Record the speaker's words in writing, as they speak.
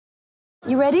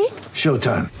You ready?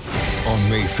 Showtime. On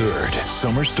May 3rd,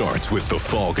 summer starts with The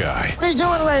Fall Guy. Let's do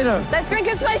it later. Let's drink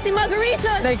a spicy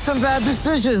margarita. Make some bad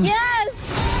decisions. Yes!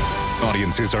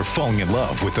 Audiences are falling in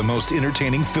love with the most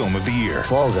entertaining film of the year.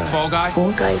 Fall Guy. Fall Guy?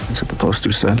 Fall Guy. That's what the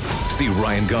poster said. See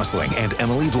Ryan Gosling and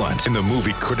Emily Blunt in the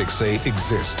movie critics say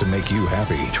exists to make you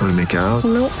happy. Trying to make it out?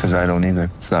 Nope. Because I don't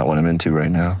either. It's not what I'm into right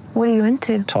now. What are you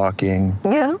into? Talking.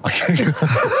 Yeah.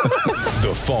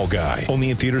 The Fall Guy.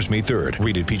 Only in theaters May 3rd.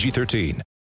 Rated PG-13.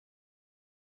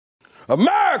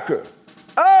 America,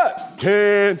 up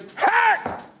 10,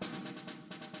 hack!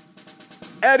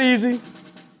 At easy,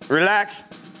 relax,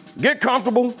 get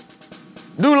comfortable.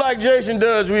 Do like Jason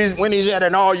does when he's at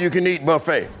an all-you-can-eat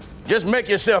buffet. Just make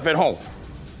yourself at home.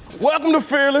 Welcome to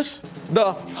Fearless,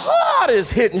 the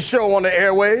hottest hitting show on the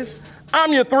airways.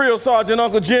 I'm your thrill sergeant,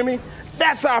 Uncle Jimmy.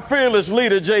 That's our fearless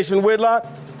leader, Jason Whitlock.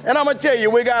 And I'm gonna tell you,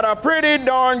 we got a pretty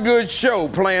darn good show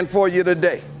planned for you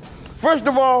today. First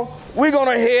of all, we're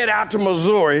gonna head out to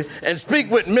Missouri and speak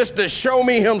with Mr. Show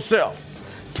Me himself,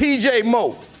 TJ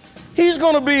Moe. He's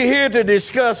gonna be here to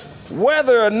discuss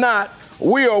whether or not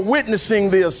we are witnessing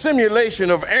the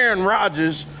assimilation of Aaron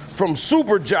Rodgers from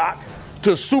super jock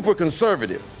to super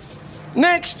conservative.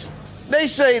 Next, they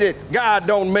say that God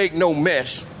don't make no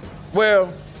mess.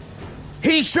 Well,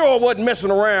 he sure wasn't messing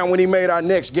around when he made our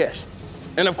next guest.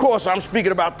 And of course, I'm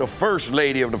speaking about the first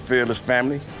lady of the Fearless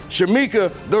family,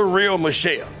 Shamika, the real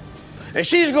Michelle. And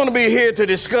she's gonna be here to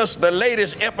discuss the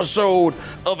latest episode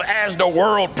of As the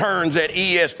World Turns at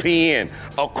ESPN,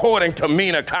 according to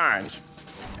Mina Kimes.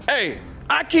 Hey,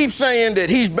 I keep saying that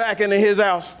he's back into his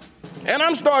house, and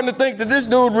I'm starting to think that this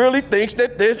dude really thinks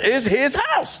that this is his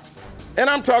house. And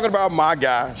I'm talking about my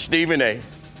guy, Stephen A.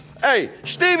 Hey,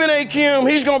 Stephen A. Kim,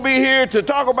 he's gonna be here to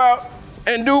talk about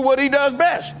and do what he does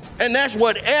best. And that's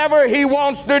whatever he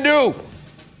wants to do.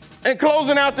 And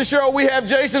closing out the show, we have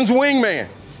Jason's wingman.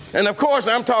 And of course,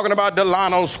 I'm talking about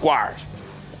Delano Squires.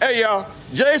 Hey, y'all,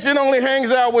 Jason only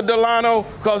hangs out with Delano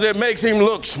because it makes him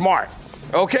look smart,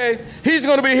 okay? He's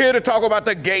gonna be here to talk about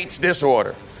the Gates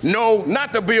disorder. No,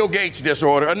 not the Bill Gates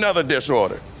disorder, another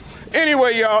disorder.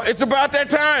 Anyway, y'all, it's about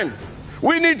that time.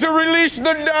 We need to release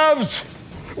the doves.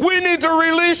 We need to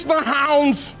release the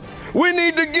hounds. We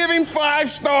need to give him 5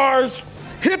 stars.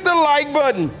 Hit the like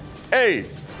button. Hey,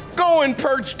 go and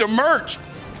purchase the merch,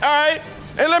 all right?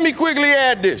 And let me quickly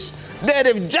add this, that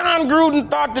if John Gruden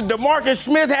thought that DeMarcus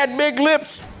Smith had big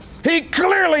lips, he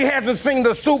clearly hasn't seen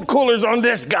the soup coolers on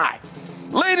this guy.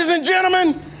 Ladies and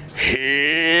gentlemen,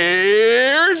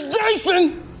 here's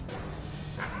Jason.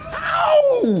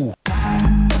 Ow!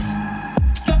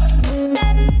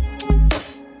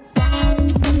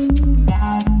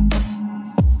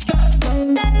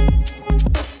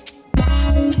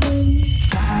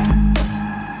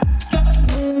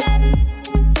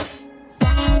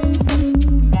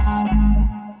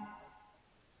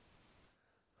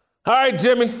 All right,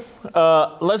 Jimmy,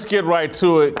 let's get right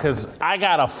to it because I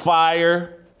got a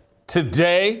fire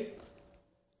today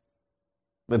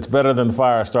that's better than the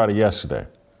fire I started yesterday.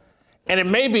 And it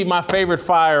may be my favorite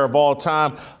fire of all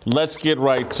time. Let's get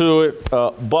right to it.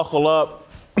 Buckle up.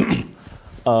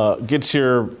 Get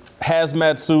your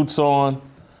hazmat suits on.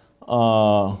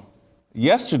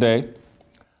 Yesterday,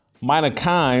 Mina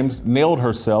Kimes nailed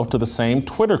herself to the same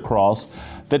Twitter cross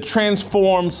that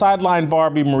transformed sideline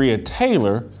Barbie Maria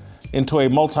Taylor into a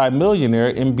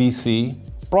multimillionaire NBC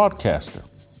broadcaster.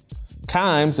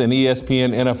 Kimes, an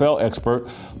ESPN NFL expert,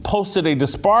 posted a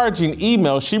disparaging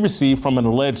email she received from an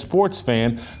alleged sports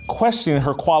fan questioning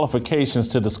her qualifications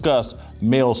to discuss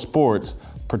male sports,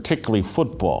 particularly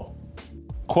football.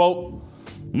 Quote,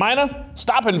 Mina,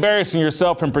 stop embarrassing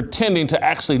yourself and pretending to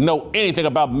actually know anything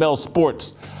about male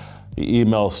sports. The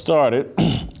email started,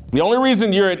 the only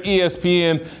reason you're at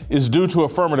ESPN is due to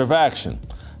affirmative action.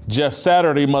 Jeff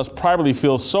Saturday must probably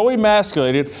feel so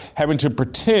emasculated having to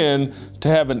pretend to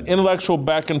have an intellectual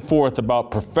back and forth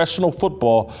about professional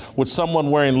football with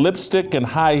someone wearing lipstick and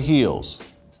high heels.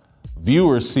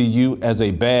 Viewers see you as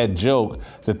a bad joke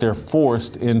that they're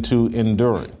forced into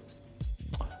enduring.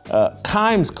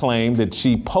 Kimes claimed that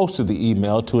she posted the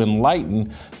email to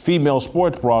enlighten female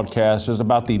sports broadcasters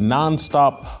about the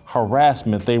nonstop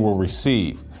harassment they will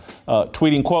receive.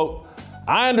 Tweeting, quote,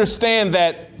 I understand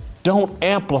that don't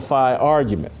amplify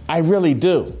argument. I really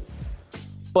do.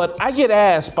 But I get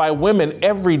asked by women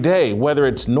every day whether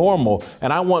it's normal,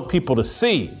 and I want people to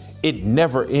see it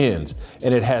never ends,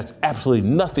 and it has absolutely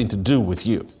nothing to do with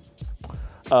you.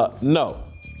 No.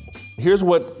 Here's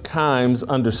what Kimes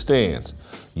understands.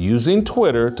 Using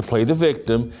Twitter to play the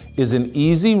victim is an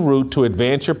easy route to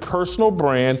advance your personal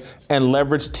brand and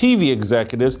leverage TV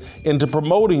executives into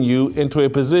promoting you into a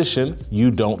position you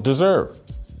don't deserve.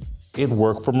 It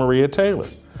worked for Maria Taylor.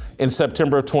 In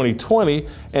September of 2020,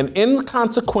 an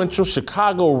inconsequential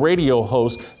Chicago radio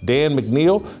host, Dan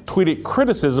McNeil, tweeted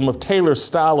criticism of Taylor's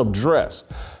style of dress.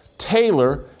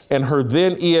 Taylor and her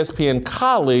then ESPN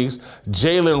colleagues,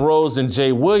 Jalen Rose and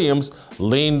Jay Williams,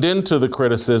 leaned into the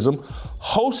criticism,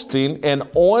 hosting an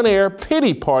on-air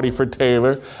pity party for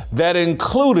Taylor that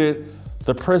included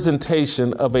the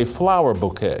presentation of a flower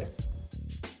bouquet.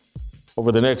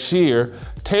 Over the next year,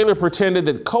 Taylor pretended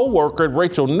that co-worker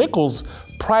Rachel Nichols'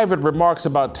 private remarks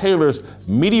about Taylor's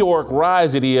meteoric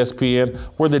rise at ESPN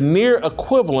were the near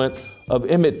equivalent of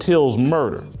Emmett Till's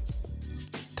murder.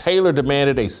 Taylor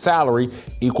demanded a salary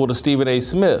equal to Stephen A.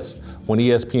 Smith's. When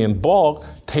ESPN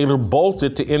balked, Taylor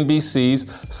bolted to NBC's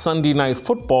Sunday Night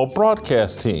Football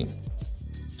broadcast team.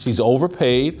 She's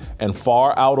overpaid and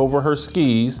far out over her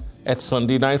skis at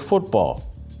Sunday Night Football.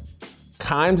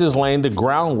 Kimes is laying the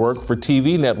groundwork for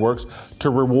TV networks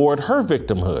to reward her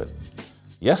victimhood.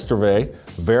 Yesterday,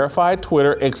 verified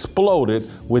Twitter exploded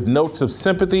with notes of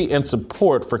sympathy and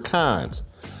support for Kimes.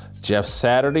 Jeff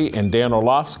Saturday and Dan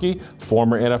Orlovsky,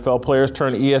 former NFL players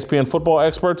turned ESPN football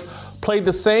experts, played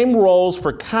the same roles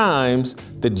for Kimes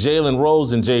that Jalen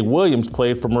Rose and Jay Williams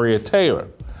played for Maria Taylor.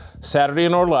 Saturday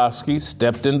and Orlovsky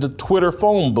stepped into Twitter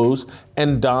phone booths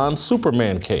and donned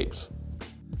Superman capes.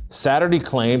 Saturday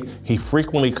claimed he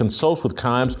frequently consults with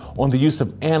Kimes on the use of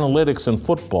analytics in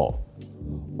football.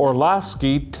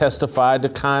 Orlovsky testified to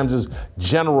Kimes'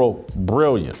 general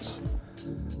brilliance.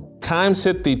 Kimes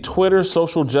hit the Twitter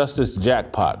social justice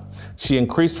jackpot. She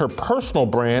increased her personal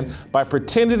brand by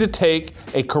pretending to take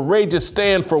a courageous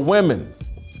stand for women.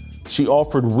 She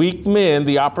offered weak men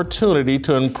the opportunity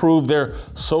to improve their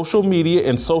social media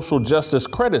and social justice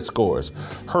credit scores.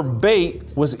 Her bait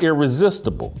was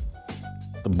irresistible.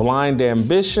 The blind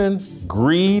ambition,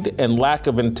 greed, and lack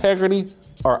of integrity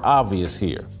are obvious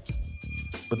here.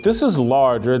 But this is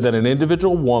larger than an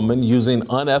individual woman using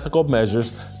unethical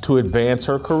measures to advance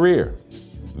her career.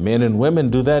 Men and women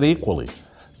do that equally.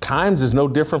 Kimes is no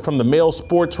different from the male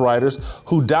sports writers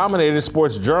who dominated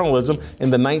sports journalism in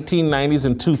the 1990s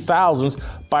and 2000s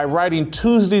by writing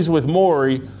Tuesdays with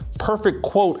Morrie perfect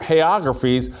quote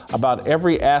hagiographies about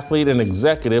every athlete and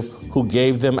executive who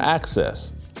gave them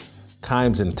access.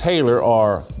 Kimes and Taylor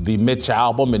are the Mitch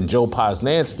Albom and Joe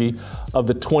Posnanski of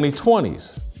the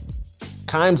 2020s.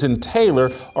 Kimes and Taylor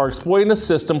are exploiting a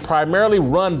system primarily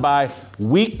run by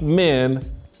weak men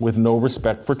with no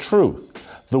respect for truth.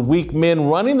 The weak men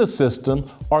running the system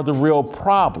are the real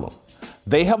problem.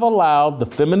 They have allowed the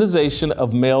feminization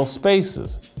of male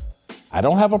spaces. I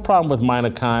don't have a problem with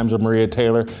Mina Kimes or Maria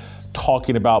Taylor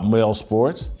talking about male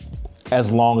sports,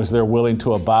 as long as they're willing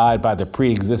to abide by the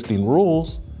pre-existing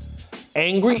rules.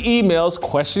 Angry emails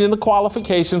questioning the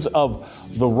qualifications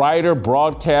of the writer,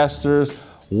 broadcasters,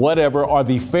 whatever, are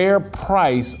the fair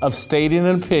price of stating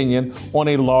an opinion on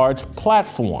a large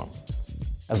platform.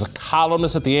 As a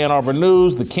columnist at the Ann Arbor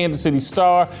News, the Kansas City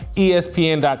Star,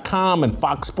 ESPN.com, and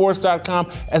FoxSports.com,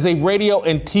 as a radio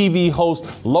and TV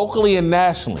host locally and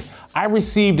nationally, I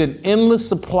received an endless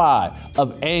supply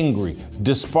of angry,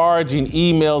 disparaging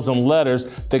emails and letters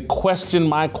that questioned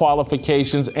my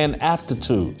qualifications and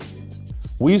aptitude.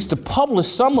 We used to publish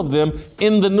some of them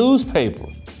in the newspaper.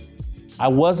 I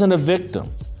wasn't a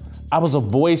victim. I was a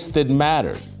voice that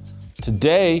mattered.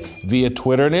 Today, via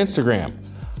Twitter and Instagram,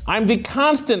 I'm the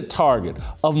constant target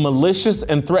of malicious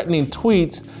and threatening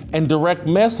tweets and direct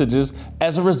messages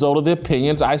as a result of the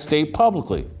opinions I state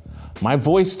publicly. My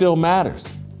voice still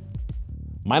matters.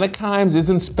 Mina Kimes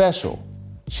isn't special.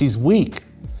 She's weak.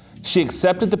 She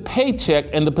accepted the paycheck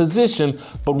and the position,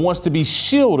 but wants to be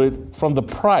shielded from the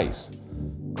price.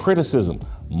 Criticism,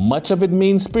 much of it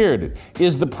mean-spirited,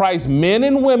 is the price men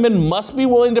and women must be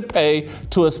willing to pay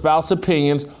to espouse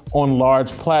opinions on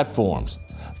large platforms.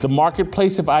 The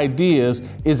marketplace of ideas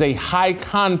is a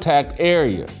high-contact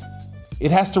area.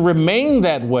 It has to remain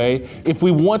that way if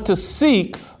we want to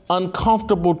seek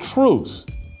uncomfortable truths.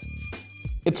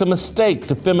 It's a mistake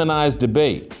to feminize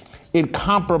debate. It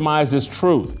compromises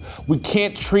truth. We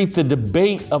can't treat the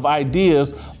debate of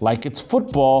ideas like it's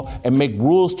football and make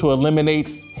rules to eliminate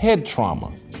head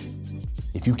trauma.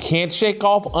 If you can't shake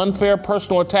off unfair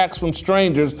personal attacks from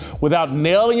strangers without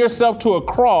nailing yourself to a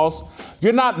cross,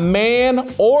 you're not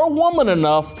man or woman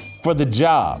enough for the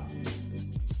job.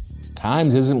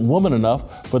 Kimes isn't woman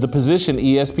enough for the position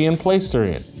ESPN placed her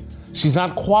in. She's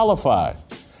not qualified.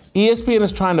 ESPN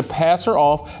is trying to pass her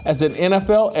off as an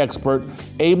NFL expert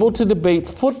able to debate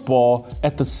football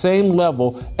at the same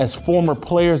level as former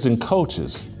players and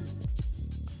coaches.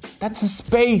 That's a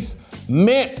space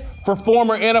meant for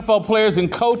former NFL players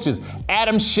and coaches.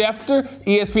 Adam Schefter,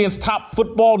 ESPN's top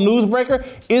football newsbreaker,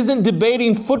 isn't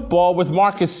debating football with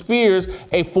Marcus Spears,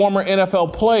 a former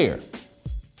NFL player.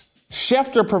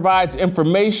 Schefter provides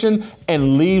information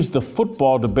and leaves the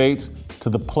football debates to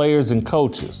the players and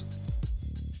coaches.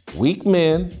 Weak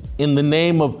men, in the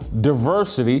name of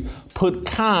diversity, put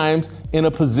Kimes in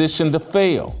a position to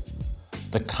fail.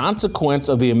 The consequence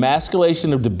of the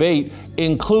emasculation of debate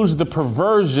includes the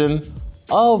perversion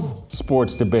of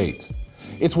sports debates.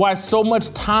 It's why so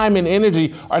much time and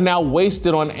energy are now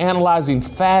wasted on analyzing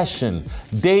fashion,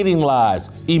 dating lives,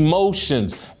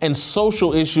 emotions, and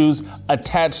social issues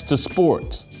attached to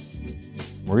sports.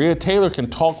 Maria Taylor can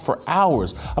talk for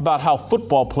hours about how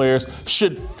football players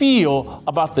should feel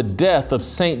about the death of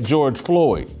St. George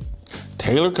Floyd.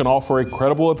 Taylor can offer a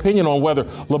credible opinion on whether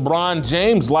LeBron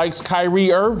James likes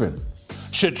Kyrie Irving.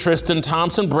 Should Tristan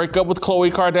Thompson break up with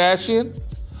Khloe Kardashian?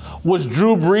 Was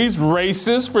Drew Brees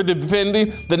racist for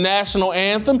defending the national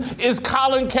anthem? Is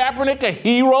Colin Kaepernick a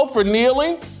hero for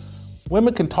kneeling?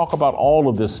 Women can talk about all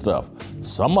of this stuff,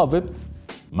 some of it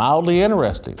mildly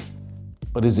interesting.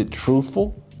 But is it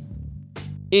truthful?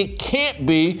 It can't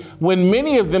be when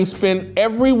many of them spend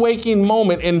every waking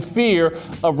moment in fear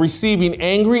of receiving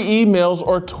angry emails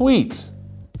or tweets.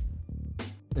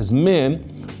 As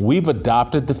men, we've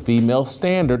adopted the female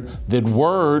standard that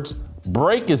words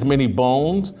break as many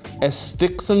bones as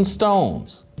sticks and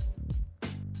stones.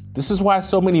 This is why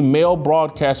so many male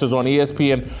broadcasters on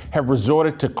ESPN have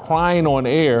resorted to crying on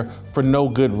air for no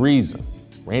good reason.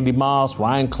 Randy Moss,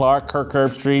 Ryan Clark, Kirk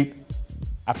Herbstreit.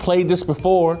 I played this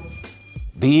before.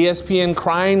 The ESPN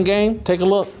crying game, take a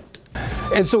look.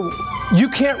 And so you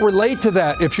can't relate to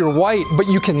that if you're white, but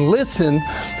you can listen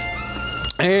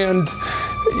and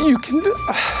you can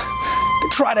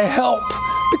try to help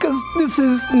because this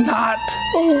is not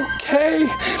okay.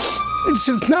 It's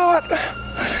just not.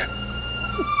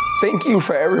 Thank you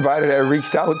for everybody that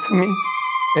reached out to me.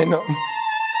 And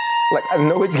I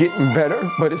know it's getting better,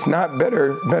 but it's not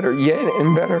better yet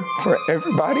and better for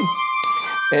everybody.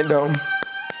 And,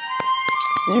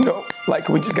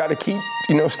 we just got to keep,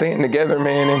 staying together,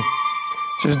 man, and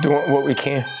just doing what we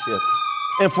can. Yeah.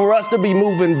 And for us to be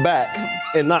moving back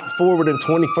and not forward in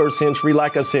 21st century,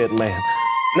 like I said, man,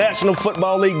 National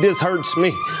Football League, this hurts me.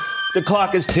 The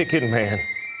clock is ticking, man.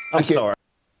 I'm sorry.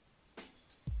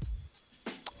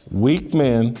 Weak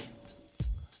men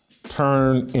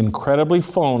turn incredibly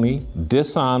phony,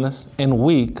 dishonest, and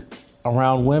weak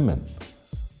around women,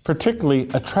 particularly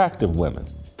attractive women.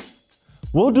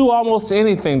 We'll do almost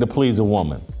anything to please a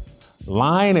woman.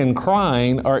 Lying and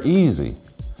crying are easy.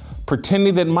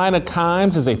 Pretending that Mina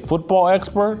Kimes is a football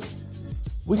expert,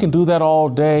 we can do that all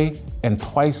day and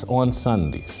twice on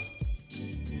Sundays.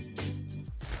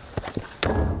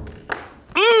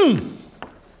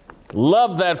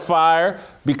 Love that fire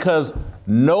because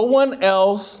no one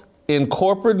else in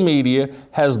corporate media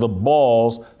has the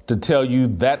balls to tell you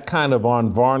that kind of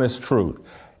unvarnished truth.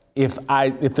 If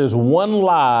there's one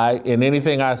lie in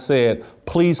anything I said,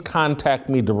 please contact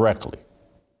me directly.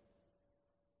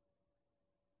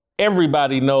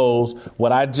 Everybody knows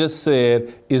what I just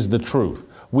said is the truth.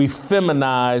 We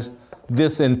feminized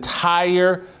this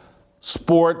entire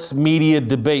sports media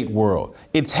debate world.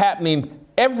 It's happening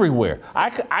everywhere.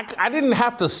 I didn't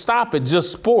have to stop at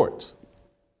just sports.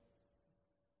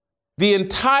 The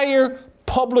entire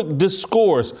public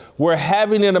discourse we're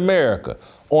having in America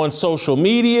on social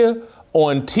media,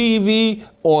 on TV,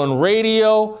 on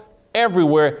radio,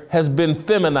 everywhere has been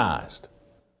feminized.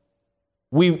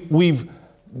 We've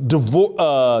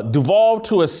devolved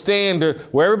to a standard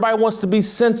where everybody wants to be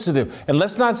sensitive. And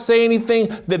let's not say anything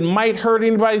that might hurt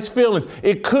anybody's feelings.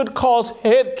 It could cause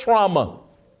head trauma.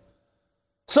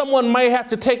 Someone might have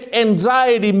to take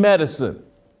anxiety medicine.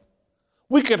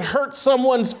 We could hurt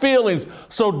someone's feelings,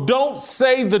 so don't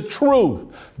say the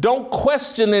truth. Don't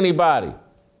question anybody.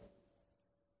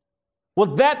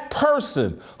 Well, that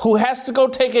person who has to go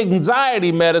take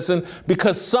anxiety medicine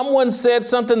because someone said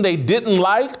something they didn't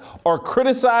like or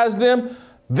criticized them,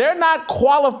 they're not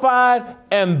qualified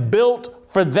and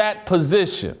built for that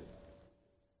position.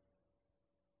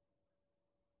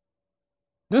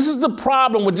 This is the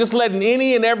problem with just letting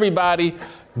any and everybody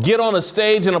get on a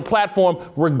stage and a platform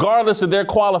regardless of their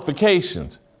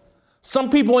qualifications. Some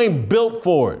people ain't built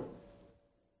for it.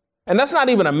 And that's not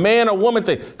even a man or woman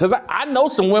thing, because I know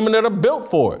some women that are built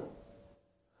for it.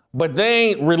 But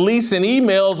they ain't releasing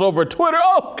emails over Twitter.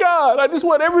 Oh, God, I just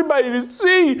want everybody to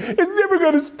see. It's never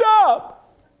going to stop.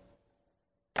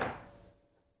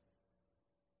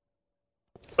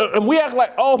 And we act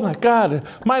like, oh, my God,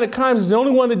 Mina Kimes is the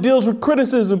only one that deals with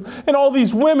criticism and all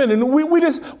these women. And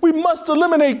we must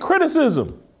eliminate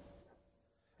criticism.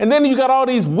 And then you got all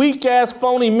these weak-ass,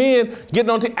 phony men getting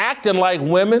on to acting like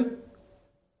women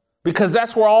because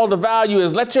that's where all the value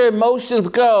is. Let your emotions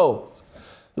go.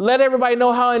 Let everybody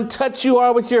know how in touch you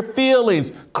are with your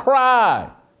feelings. Cry.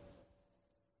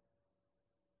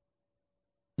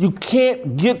 You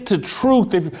can't get to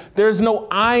truth if there's no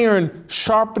iron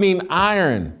sharpening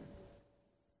iron.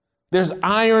 There's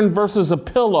iron versus a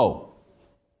pillow.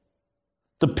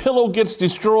 The pillow gets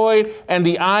destroyed and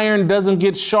the iron doesn't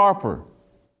get sharper.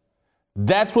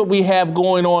 That's what we have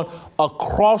going on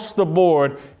across the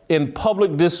board in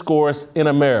public discourse in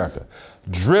America,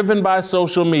 driven by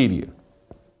social media.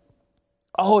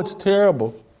 Oh, it's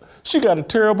terrible. She got a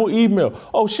terrible email.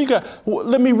 Oh,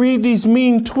 let me read these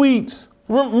mean tweets.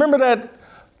 Remember that,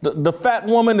 the fat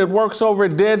woman that works over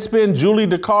at Deadspin, Julie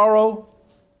DeCaro?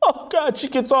 Oh, God, she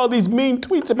gets all these mean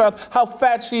tweets about how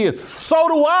fat she is. So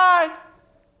do I.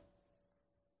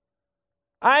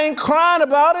 I ain't crying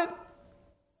about it.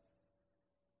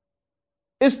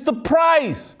 It's the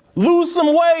price. Lose some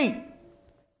weight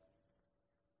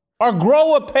or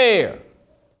grow a pair.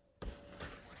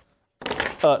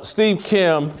 Steve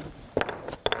Kim,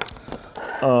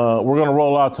 we're going to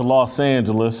roll out to Los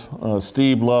Angeles.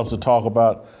 Steve loves to talk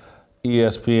about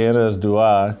ESPN, as do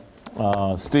I.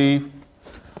 Steve,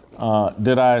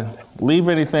 did I leave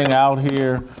anything out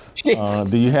here?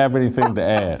 Do you have anything to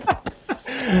add?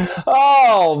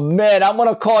 Oh, man, I'm going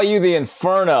to call you the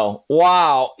Inferno.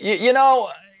 Wow. You know,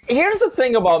 here's the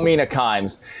thing about Mina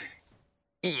Kimes.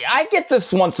 I get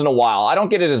this once in a while. I don't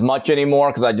get it as much anymore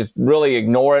because I just really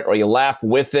ignore it, or you laugh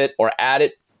with it or at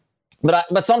it.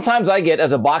 But sometimes I get,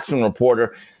 as a boxing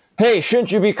reporter, hey,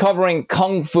 shouldn't you be covering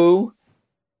Kung Fu?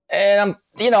 And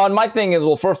and my thing is,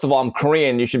 well, first of all, I'm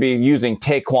Korean. You should be using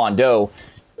Taekwondo.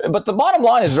 But the bottom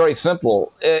line is very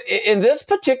simple. In this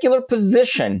particular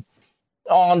position,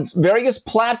 on various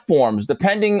platforms,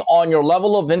 depending on your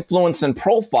level of influence and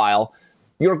profile,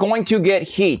 you're going to get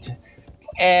heat.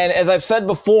 And as I've said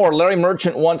before, Larry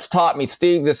Merchant once taught me,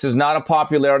 Steve, this is not a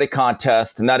popularity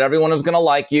contest. Not everyone is going to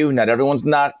like you. Not everyone's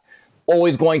not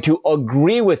always going to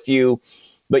agree with you,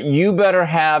 but you better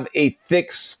have a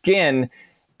thick skin.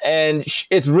 And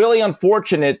it's really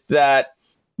unfortunate that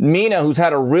Mina, who's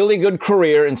had a really good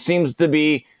career and seems to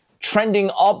be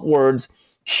trending upwards,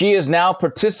 she is now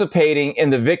participating in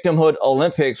the Victimhood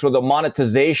Olympics with the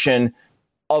monetization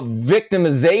of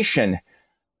victimization.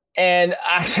 And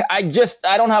I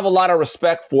don't have a lot of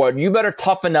respect for it. You better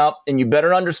toughen up, and you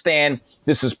better understand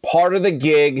this is part of the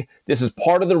gig. This is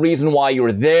part of the reason why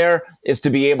you're there, is to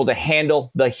be able to handle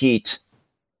the heat.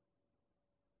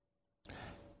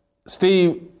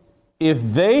 Steve, if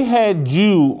they had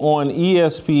you on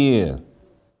ESPN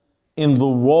in the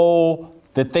role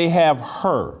that they have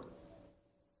her,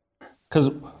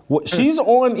 because she's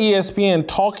on ESPN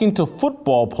talking to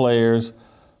football players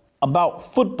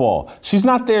about football. She's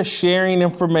not there sharing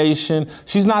information.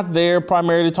 She's not there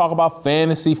primarily to talk about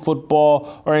fantasy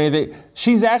football or anything.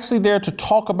 She's actually there to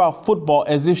talk about football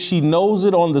as if she knows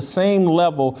it on the same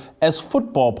level as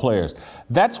football players.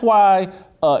 That's why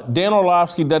Dan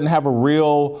Orlovsky doesn't have a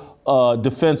real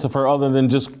defense of her other than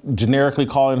just generically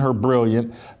calling her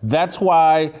brilliant. That's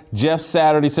why Jeff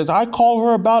Saturday says, I call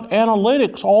her about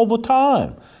analytics all the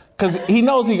time. Because he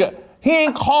knows he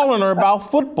ain't calling her about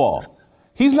football.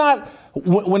 He's not,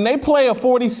 when they play a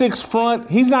 46 front,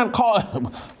 he's not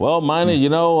calling, well,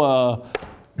 Mina,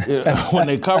 when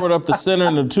they covered up the center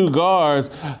and the two guards,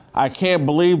 I can't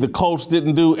believe the coach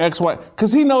didn't do X, Y,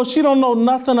 because he knows she don't know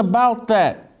nothing about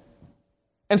that.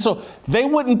 And so they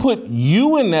wouldn't put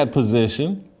you in that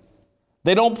position.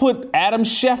 They don't put Adam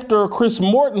Schefter or Chris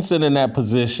Mortensen in that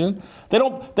position.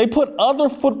 They put other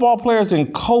football players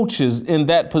and coaches in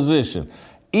that position.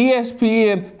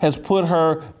 ESPN has put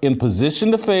her in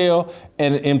position to fail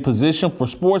and in position for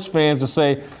sports fans to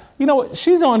say, you know what,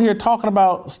 she's on here talking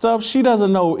about stuff she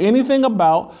doesn't know anything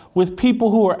about with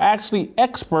people who are actually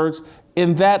experts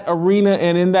in that arena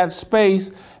and in that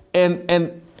space. And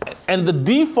the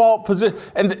default position,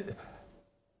 and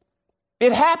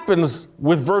it happens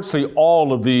with virtually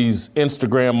all of these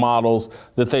Instagram models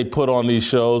that they put on these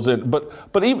shows.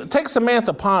 But even take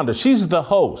Samantha Ponder. She's the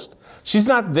host. She's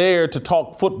not there to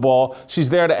talk football.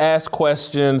 She's there to ask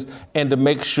questions and to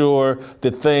make sure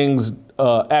that things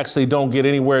actually don't get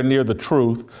anywhere near the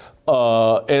truth.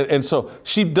 And so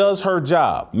she does her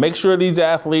job. Make sure these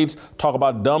athletes talk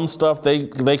about dumb stuff they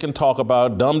can talk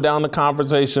about, dumb down the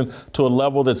conversation to a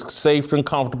level that's safe and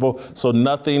comfortable so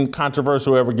nothing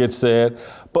controversial ever gets said.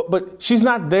 But she's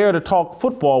not there to talk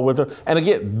football with her. And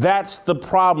again, that's the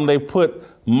problem. They put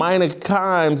Mina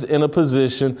Kimes in a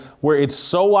position where it's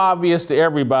so obvious to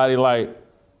everybody, like,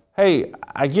 hey,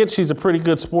 I get she's a pretty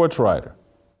good sports writer.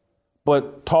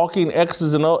 But talking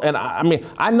X's and O's, and I mean,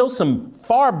 I know some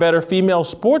far better female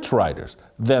sports writers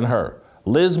than her.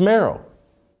 Liz Merrill,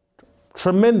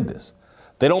 tremendous.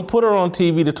 They don't put her on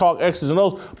TV to talk X's and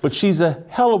O's, but she's a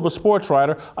hell of a sports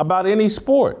writer about any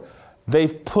sport.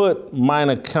 They've put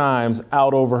Mina Kimes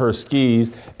out over her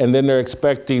skis, and then they're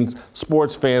expecting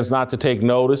sports fans not to take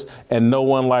notice and no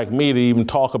one like me to even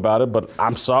talk about it. But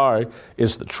I'm sorry,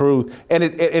 it's the truth. And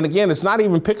again, it's not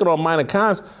even picking on Mina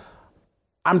Kimes.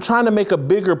 I'm trying to make a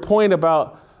bigger point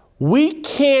about we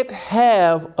can't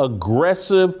have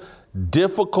aggressive,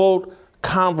 difficult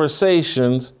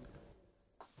conversations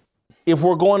if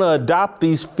we're going to adopt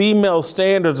these female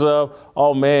standards of,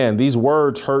 oh man, these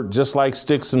words hurt just like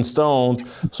sticks and stones,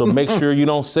 so make sure you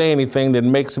don't say anything that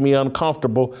makes me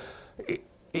uncomfortable.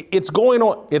 It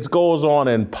goes on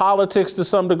in politics to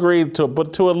some degree,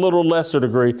 but to a little lesser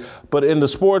degree. But in the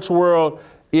sports world,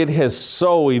 it has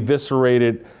so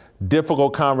eviscerated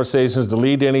difficult conversations to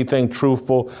lead to anything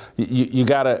truthful. You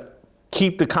got to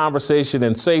keep the conversation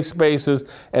in safe spaces.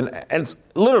 And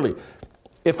literally,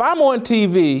 if I'm on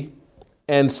TV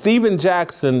and Steven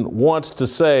Jackson wants to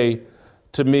say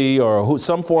to me or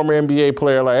some former NBA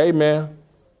player, like, hey, man,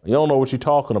 you don't know what you're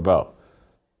talking about.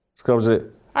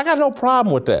 I got no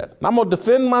problem with that. I'm going to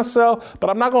defend myself, but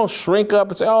I'm not going to shrink up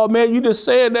and say, oh, man, you just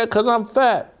saying that because I'm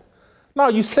fat. No,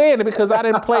 you saying it because I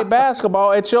didn't play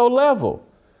basketball at your level.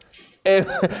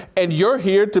 And you're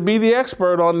here to be the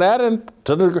expert on that, and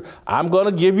I'm going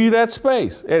to give you that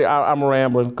space. I'm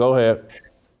rambling. Go ahead.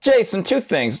 Jason, two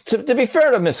things. To be fair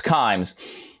to Ms. Kimes,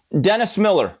 Dennis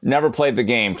Miller never played the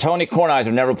game. Tony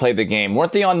Kornheiser never played the game.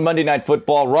 Weren't they on Monday Night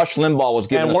Football? Rush Limbaugh was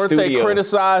given a studio. And weren't they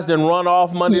criticized and run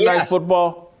off Monday Night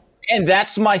Football? And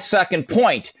that's my second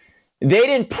point. They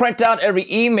didn't print out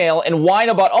every email and whine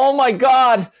about, oh, my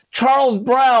God, Charles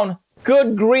Brown,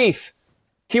 good grief.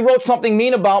 He wrote something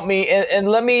mean about me, and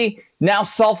let me now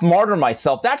self-martyr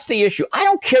myself. That's the issue. I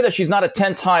don't care that she's not a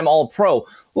 10-time All-Pro.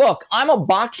 Look, I'm a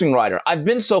boxing writer. I've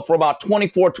been so for about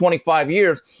 24, 25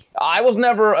 years. I was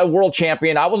never a world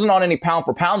champion. I wasn't on any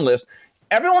pound-for-pound list.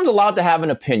 Everyone's allowed to have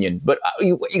an opinion, but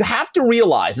you have to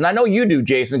realize, and I know you do,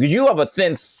 Jason, because you have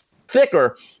a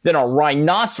thicker than a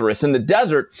rhinoceros in the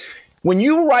desert. When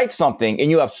you write something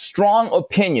and you have strong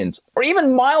opinions, or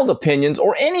even mild opinions,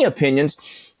 or any opinions,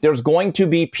 there's going to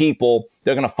be people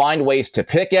that are going to find ways to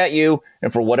pick at you.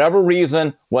 And for whatever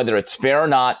reason, whether it's fair or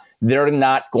not, they're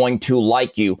not going to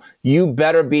like you. You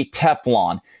better be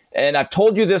Teflon. And I've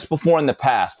told you this before in the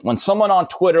past. When someone on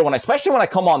Twitter, especially when I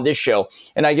come on this show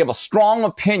and I give a strong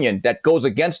opinion that goes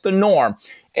against the norm,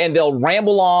 and they'll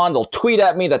ramble on, they'll tweet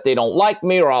at me that they don't like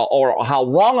me or how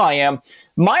wrong I am,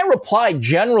 my reply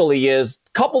generally is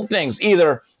a couple things.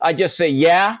 Either I just say,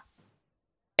 yeah,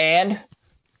 and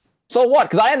so what?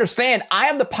 Because I understand I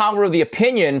have the power of the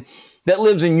opinion that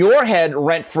lives in your head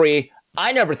rent-free.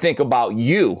 I never think about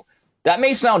you. That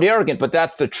may sound arrogant, but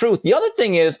that's the truth. The other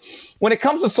thing is, when it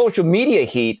comes to social media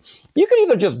heat, you can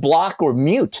either just block or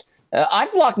mute.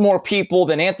 I've blocked more people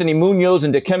than Anthony Munoz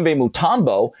and Dikembe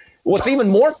Mutombo. What's even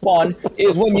more fun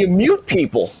is when you mute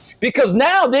people, because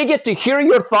now they get to hear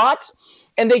your thoughts,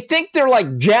 and they think they're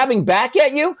like jabbing back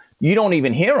at you. You don't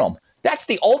even hear them. That's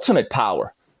the ultimate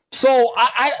power. So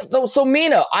so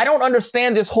Mina, I don't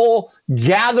understand this whole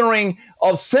gathering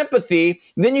of sympathy.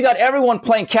 Then you got everyone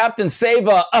playing Captain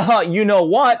Sava. You know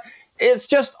what? It's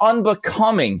just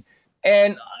unbecoming.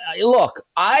 And look,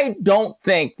 I don't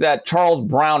think that Charles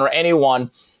Brown or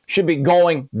anyone should be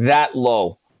going that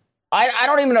low. I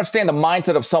don't even understand the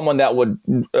mindset of someone that would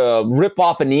rip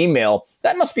off an email.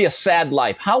 That must be a sad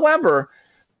life. However,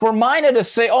 for Mina to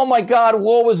say, oh, my God,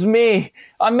 woe is me.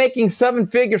 I'm making 7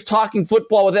 figures talking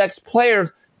football with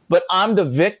ex-players, but I'm the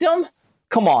victim?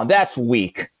 Come on, that's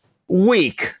weak.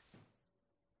 Weak.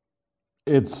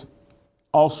 It's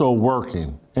also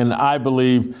working. And I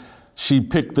believe she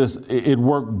picked this. It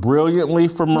worked brilliantly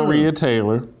for Maria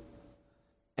Taylor.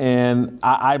 And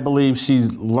I believe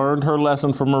she's learned her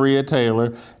lesson from Maria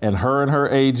Taylor, and her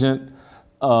agent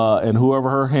and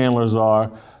whoever her handlers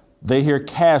are, they hear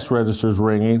cash registers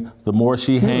ringing the more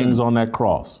she hangs on that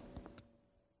cross.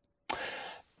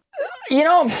 You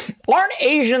know,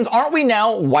 aren't we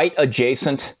now white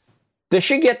adjacent? Does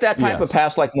she get that type of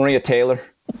pass like Maria Taylor?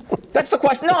 That's the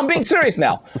question. No, I'm being serious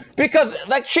now. Because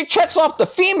like she checks off the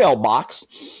female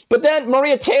box, but then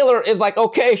Maria Taylor is like,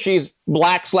 okay, she's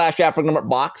black/African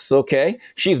box, okay.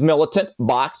 She's militant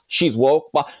box, she's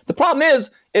woke box. The problem is,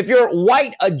 if you're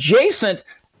white adjacent,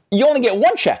 you only get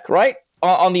one check, right?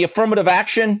 On the affirmative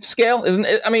action scale, isn't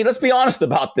it? I mean, let's be honest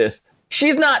about this.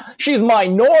 She's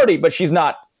minority, but she's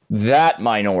not that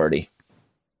minority.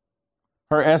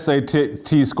 Her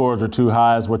SAT scores are too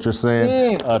high, is what you're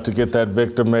saying, to get that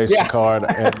victimation card,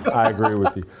 and I agree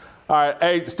with you. All right,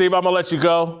 hey, Steve, I'm going to let you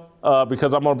go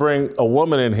because I'm going to bring a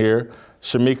woman in here.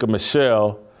 Shamika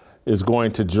Michelle is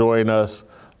going to join us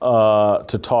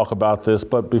to talk about this.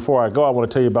 But before I go, I want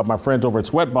to tell you about my friends over at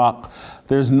Sweatblock.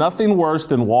 There's nothing worse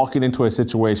than walking into a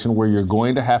situation where you're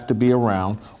going to have to be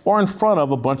around or in front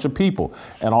of a bunch of people,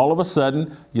 and all of a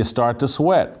sudden you start to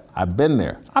sweat. I've been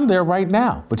there. I'm there right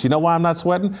now. But you know why I'm not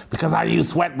sweating? Because I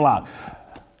use Sweatblock.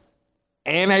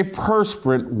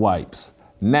 Antiperspirant wipes.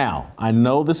 Now, I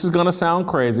know this is going to sound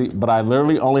crazy, but I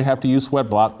literally only have to use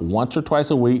Sweatblock once or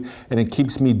twice a week, and it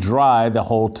keeps me dry the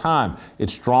whole time.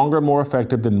 It's stronger and more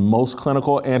effective than most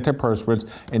clinical antiperspirants,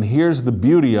 and here's the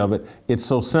beauty of it. It's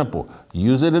so simple.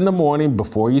 Use it in the morning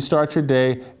before you start your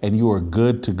day, and you are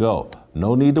good to go.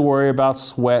 No need to worry about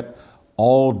sweat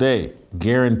all day.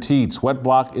 Guaranteed.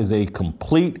 Sweatblock is a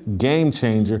complete game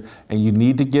changer, and you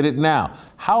need to get it now.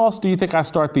 How else do you think I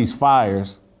start these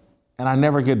fires and I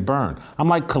never get burned? I'm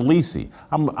like Khaleesi.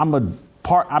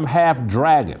 I'm half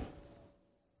dragon.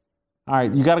 All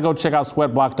right, you got to go check out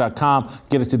sweatblock.com.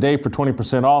 Get it today for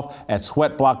 20% off at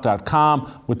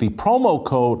sweatblock.com with the promo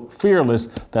code FEARLESS.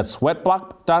 That's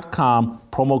sweatblock.com,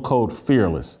 promo code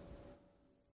FEARLESS.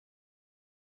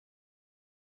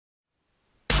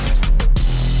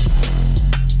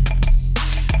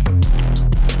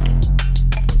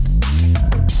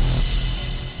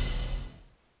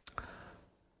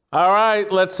 All right,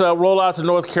 let's roll out to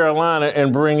North Carolina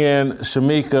and bring in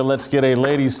Shamika. Let's get a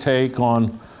lady's take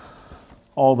on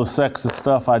all the sexist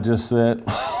stuff I just said.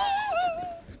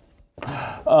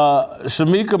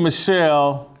 Shamika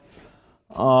Michelle,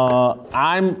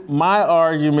 my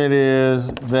argument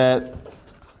is that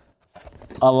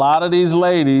a lot of these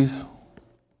ladies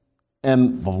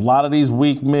and a lot of these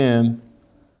weak men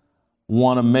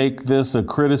want to make this a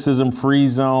criticism-free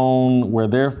zone where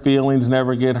their feelings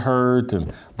never get hurt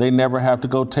and they never have to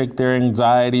go take their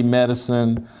anxiety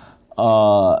medicine.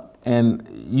 And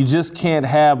you just can't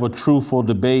have a truthful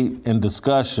debate and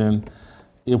discussion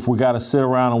if we got to sit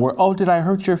around and did I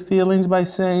hurt your feelings by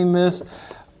saying this?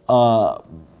 The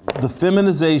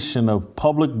feminization of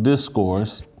public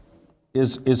discourse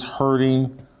is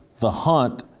hurting the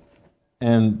hunt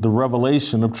and the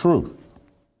revelation of truth.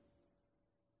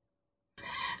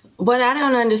 What I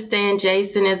don't understand,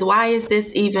 Jason, is why is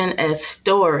this even a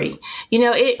story? You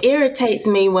know, it irritates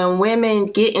me when women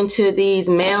get into these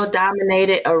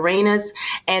male-dominated arenas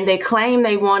and they claim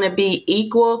they want to be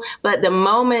equal, but the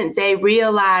moment they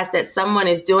realize that someone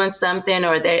is doing something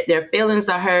or their feelings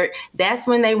are hurt, that's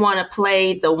when they want to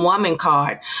play the woman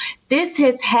card. This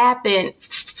has happened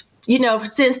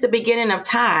since the beginning of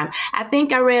time. I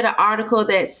think I read an article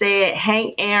that said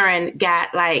Hank Aaron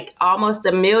got like almost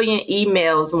 1 million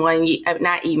emails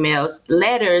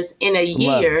letters in a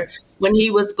year when he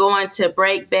was going to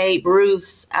break Babe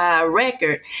Ruth's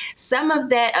record. Some of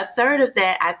that, a third of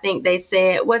that, I think they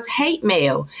said was hate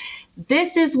mail.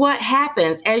 This is what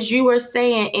happens, as you were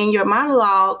saying in your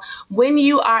monologue, when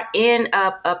you are in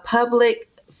a public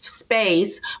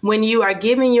space, when you are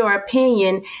giving your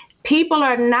opinion. People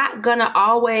are not going to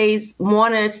always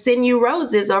want to send you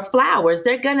roses or flowers.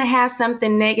 They're going to have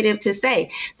something negative to say.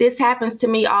 This happens to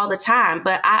me all the time,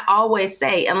 but I always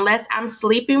say, unless I'm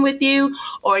sleeping with you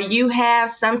or you have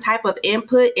some type of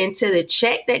input into the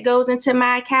check that goes into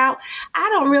my account, I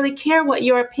don't really care what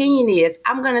your opinion is.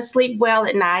 I'm going to sleep well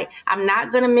at night. I'm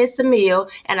not going to miss a meal,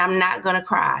 and I'm not going to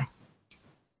cry.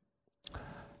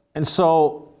 And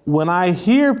so when I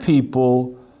hear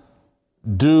people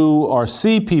do or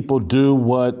see people do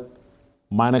what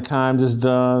Mina Kimes has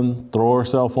done, throw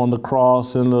herself on the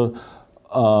cross in the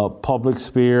public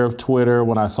sphere of Twitter,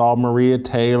 when I saw Maria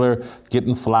Taylor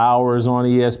getting flowers on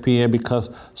ESPN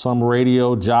because some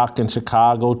radio jock in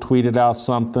Chicago tweeted out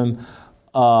something,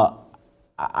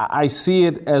 I see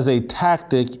it as a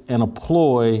tactic and a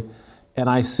ploy, and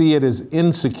I see it as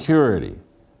insecurity.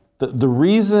 The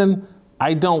reason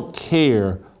I don't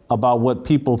care about what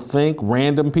people think,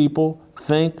 random people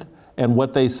think, and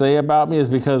what they say about me is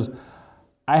because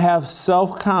I have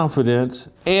self-confidence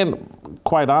and,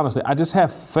 quite honestly, I just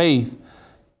have faith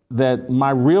that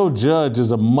my real judge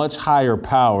is a much higher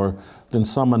power than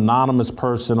some anonymous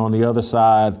person on the other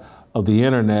side of the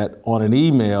internet on an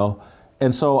email.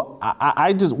 And so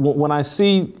I just, when I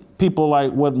see people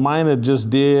like what Mina just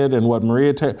did and what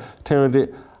Maria Taylor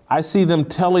did, I see them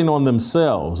telling on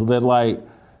themselves that like,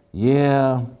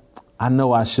 yeah, I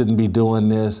know I shouldn't be doing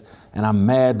this, and I'm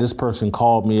mad this person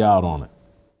called me out on it.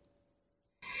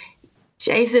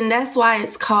 Jason, that's why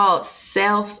it's called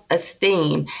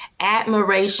self-esteem,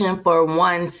 admiration for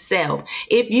oneself.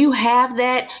 If you have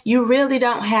that, you really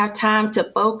don't have time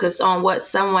to focus on what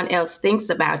someone else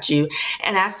thinks about you.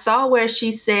 And I saw where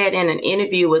she said in an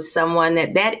interview with someone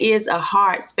that is a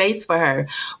hard space for her.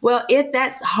 Well, if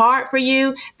that's hard for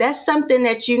you, that's something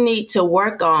that you need to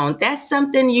work on. That's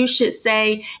something you should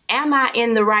say, am I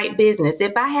in the right business?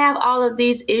 If I have all of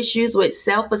these issues with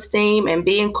self-esteem and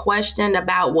being questioned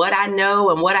about what I know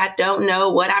and what I don't know,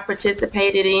 what I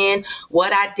participated in,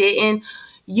 what I didn't,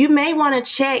 you may want to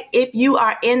check if you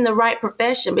are in the right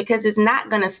profession, because it's not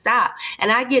going to stop.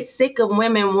 And I get sick of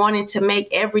women wanting to make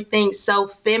everything so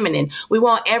feminine. We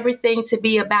want everything to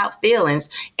be about feelings.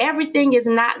 Everything is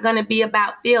not going to be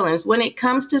about feelings. When it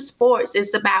comes to sports,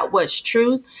 it's about what's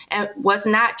true and what's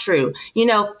not true. You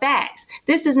know, facts.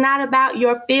 This is not about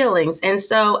your feelings. And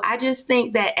so I just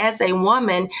think that as a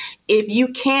woman, if you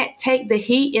can't take the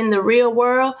heat in the real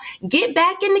world, get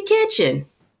back in the kitchen.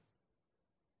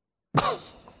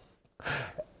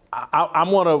 I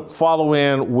want to follow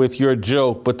in with your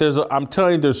joke, but I'm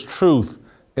telling you, there's truth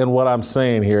in what I'm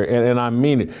saying here, and I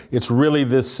mean it. It's really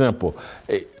this simple.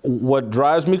 What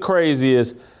drives me crazy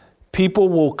is people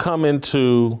will come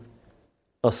into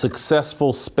a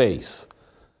successful space.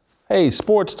 Hey,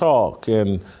 sports talk,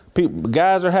 and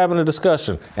guys are having a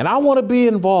discussion, and I want to be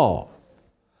involved.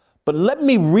 But let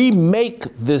me remake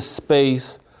this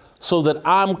space so that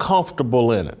I'm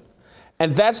comfortable in it.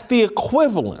 And that's the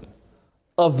equivalent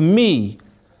of me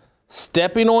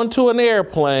stepping onto an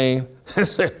airplane and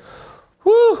saying,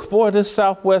 whew, boy, this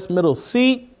Southwest middle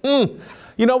seat. You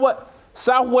know what?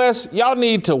 Southwest, y'all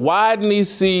need to widen these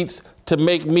seats to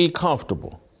make me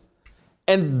comfortable.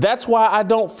 And that's why I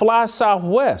don't fly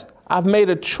Southwest. I've made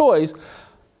a choice.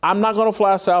 I'm not going to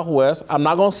fly Southwest. I'm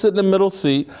not going to sit in the middle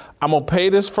seat. I'm going to pay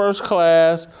this first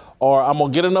class, or I'm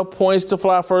going to get enough points to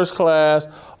fly first class,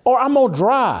 or I'm going to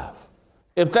drive.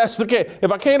 If that's the case, if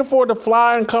I can't afford to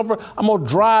fly in comfort, I'm going to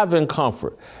drive in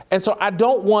comfort. And so I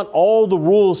don't want all the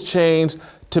rules changed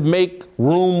to make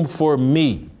room for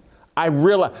me. I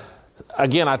realize,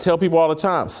 again, I tell people all the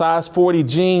time, size 40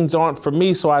 jeans aren't for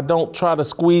me, so I don't try to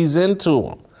squeeze into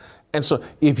them. And so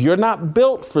if you're not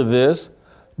built for this,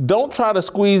 don't try to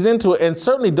squeeze into it, and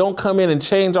certainly don't come in and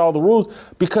change all the rules,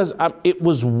 because it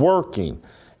was working.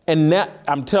 And that,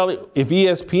 I'm telling you, if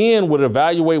ESPN would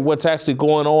evaluate what's actually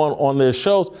going on their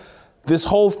shows, this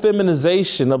whole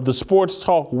feminization of the sports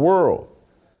talk world,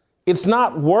 it's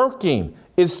not working.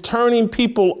 It's turning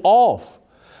people off.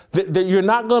 That you're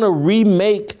not going to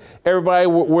remake everybody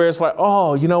where it's like,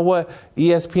 oh, you know what?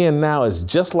 ESPN now is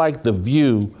just like The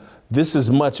View. This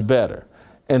is much better.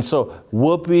 And so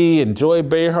Whoopi and Joy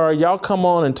Behar, y'all come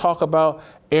on and talk about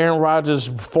Aaron Rodgers'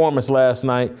 performance last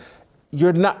night.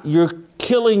 You're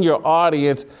killing your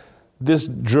audience. This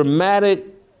dramatic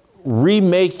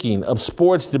remaking of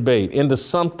sports debate into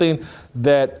something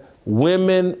that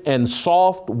women and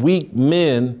soft, weak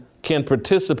men can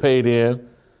participate in.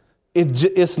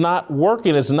 It's not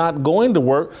working. It's not going to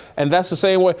work. And that's the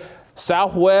same way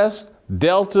Southwest,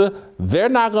 Delta, they're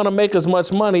not going to make as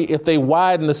much money if they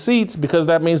widen the seats, because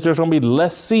that means there's going to be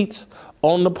less seats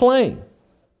on the plane.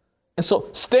 And so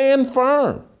stand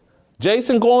firm.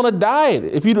 Jason, go on a diet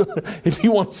if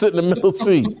you want to sit in the middle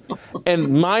seat.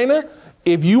 And Mina,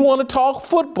 if you want to talk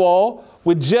football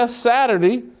with Jeff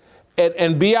Saturday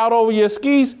and be out over your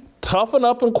skis, toughen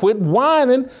up and quit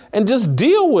whining and just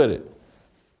deal with it.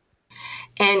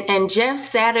 And Jeff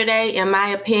Saturday, in my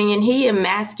opinion, he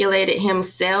emasculated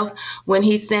himself when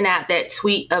he sent out that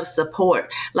tweet of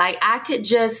support. Like, I could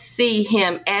just see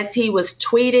him as he was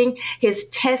tweeting, his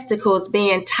testicles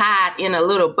being tied in a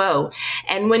little bow.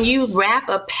 And when you wrap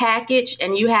a package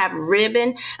and you have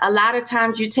ribbon, a lot of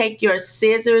times you take your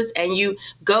scissors and you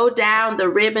go down the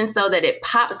ribbon so that it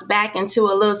pops back into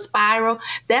a little spiral.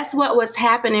 That's what was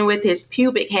happening with his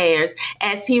pubic hairs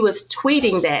as he was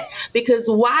tweeting that. Because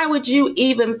why would you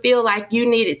even feel like you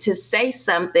needed to say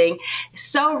something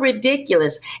so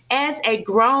ridiculous? As a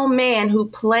grown man who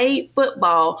played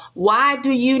football, why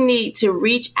do you need to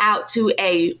reach out to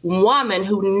a woman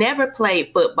who never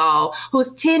played football,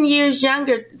 who's 10 years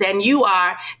younger than you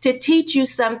are, to teach you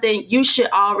something you should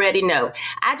already know?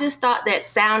 I just thought that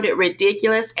sounded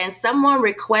ridiculous, and someone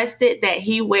requested that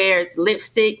he wears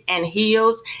lipstick and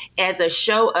heels as a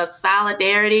show of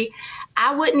solidarity.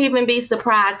 I wouldn't even be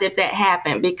surprised if that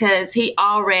happened because he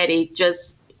already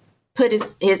just put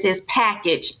his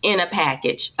package in a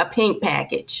package, a pink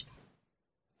package.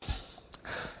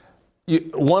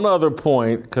 One other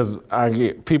point, because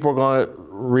people are going to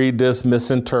read this,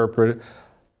 misinterpret it.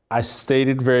 I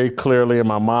stated very clearly in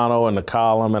my mono in the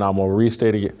column, and I'm going to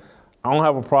restate it again. I don't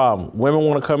have a problem. Women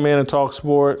want to come in and talk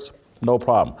sports, no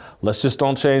problem. Let's just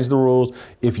don't change the rules.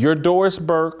 If you're Doris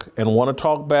Burke and want to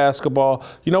talk basketball,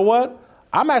 you know what?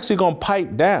 I'm actually going to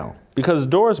pipe down because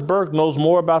Doris Burke knows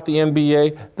more about the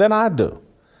NBA than I do.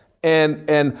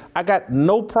 And I got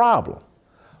no problem.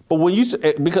 But when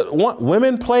because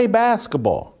women play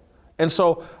basketball. And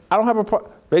so I don't have a problem.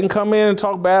 They can come in and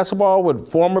talk basketball with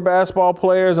former basketball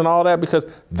players and all that because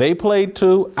they played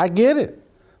too. I get it.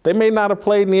 They may not have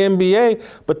played in the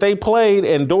NBA, but they played,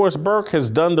 and Doris Burke has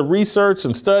done the research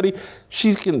and study.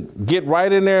 She can get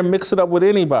right in there and mix it up with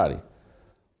anybody.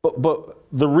 But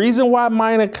the reason why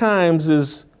Mina Kimes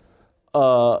is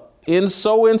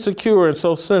so insecure and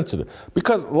so sensitive,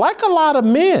 because like a lot of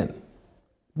men,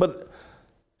 but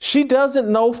she doesn't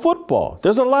know football.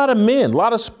 There's a lot of men, a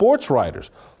lot of sports writers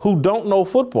who don't know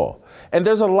football. And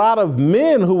there's a lot of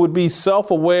men who would be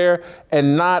self-aware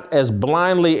and not as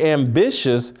blindly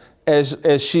ambitious as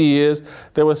she is.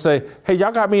 They would say, hey,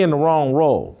 y'all got me in the wrong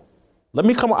role. Let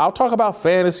me come on. I'll talk about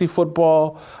fantasy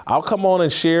football. I'll come on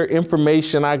and share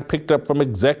information I picked up from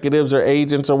executives or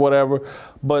agents or whatever.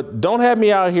 But don't have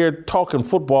me out here talking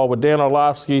football with Dan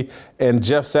Orlovsky and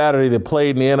Jeff Saturday that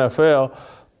played in the NFL.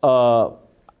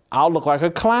 I'll look like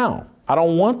a clown. I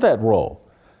don't want that role.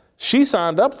 She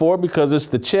signed up for it because it's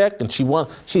the check, and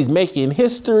she's making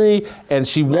history, and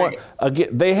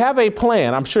they have a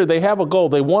plan. I'm sure they have a goal.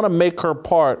 They want to make her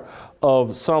part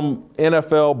of some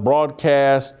NFL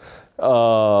broadcast,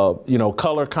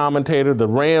 color commentator. The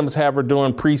Rams have her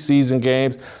doing preseason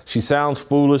games. She sounds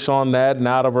foolish on that and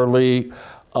out of her league.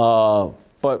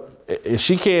 But if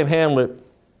she can't handle it,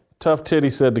 tough titty,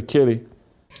 said the kitty.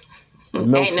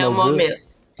 Ain't no more milk.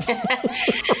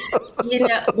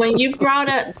 When you brought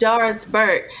up Doris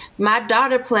Burke, my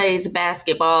daughter plays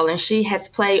basketball and she has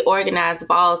played organized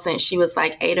ball since she was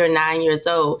like 8 or 9 years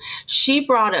old. She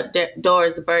brought up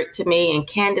Doris Burke to me and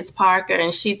Candace Parker,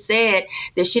 and she said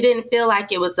that she didn't feel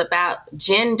like it was about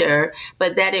gender,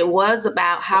 but that it was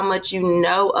about how much you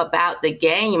know about the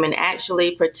game and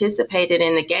actually participated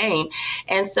in the game.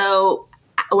 And so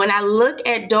when I look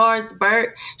at Doris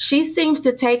Burke, she seems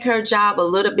to take her job a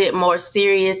little bit more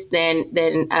serious than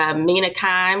Mina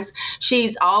Kimes.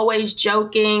 She's always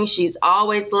joking. She's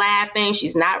always laughing.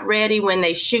 She's not ready when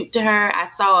they shoot to her. I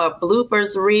saw a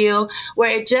bloopers reel where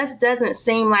it just doesn't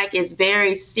seem like it's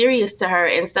very serious to her.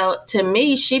 And so to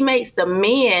me, she makes the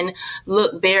men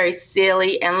look very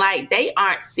silly and like they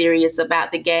aren't serious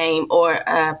about the game, or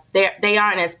they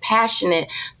aren't as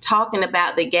passionate talking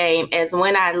about the game as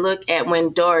when I look at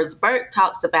when Doris Burke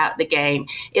talks about the game.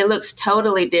 It looks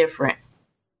totally different.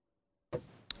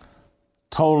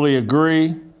 Totally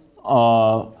agree.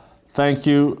 Thank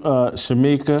you,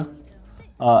 Shamika.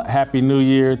 Happy New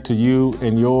Year to you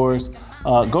and yours.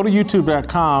 Go to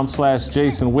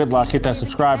youtube.com/Jason Whitlock. Hit that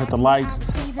subscribe, hit the likes.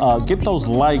 Get those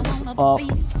likes up.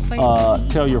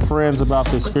 Tell your friends about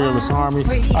this fearless army.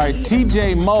 All right,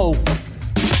 TJ Moe.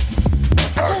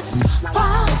 I just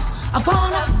want, I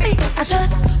wanna be, I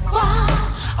just want,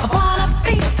 I wanna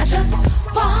be, I just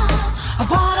want, I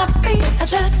wanna be, I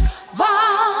just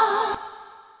want.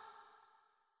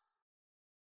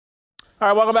 All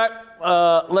right, welcome back.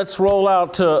 Let's roll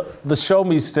out to the Show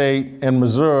Me State in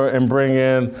Missouri and bring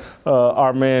in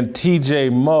our man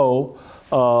TJ Moe.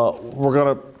 We're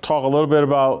going to talk a little bit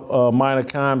about Mina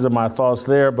Kimes and my thoughts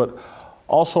there, but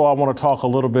also I want to talk a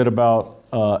little bit about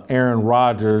Aaron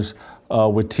Rodgers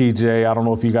with TJ. I don't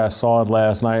know if you guys saw it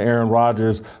last night. Aaron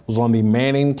Rodgers was on the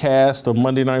Manning cast of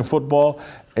Monday Night Football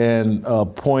and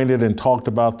pointed and talked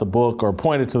about the book, or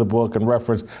pointed to the book and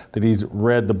referenced that he's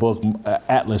read the book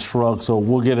Atlas Shrugged. So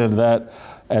we'll get into that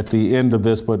at the end of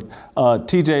this. But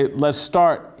TJ, let's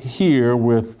start here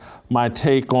with my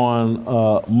take on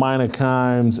Mina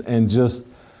Kimes and just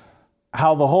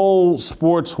how the whole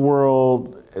sports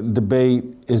world debate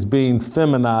is being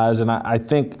feminized. And I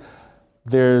think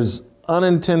there's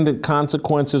unintended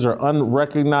consequences or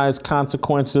unrecognized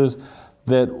consequences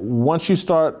that once you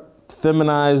start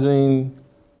feminizing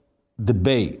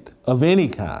debate of any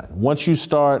kind, once you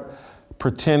start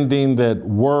pretending that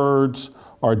words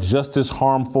are just as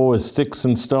harmful as sticks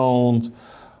and stones,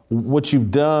 what you've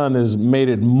done is made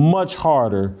it much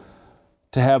harder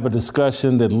to have a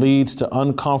discussion that leads to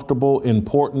uncomfortable,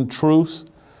 important truths,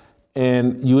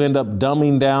 and you end up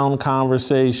dumbing down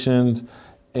conversations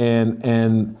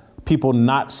and people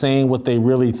not saying what they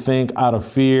really think out of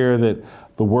fear that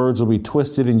the words will be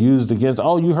twisted and used against.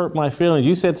 Oh, you hurt my feelings.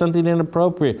 You said something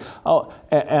inappropriate. Oh,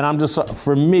 and I'm just,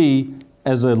 for me,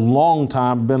 as a long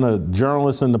time, been a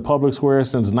journalist in the public square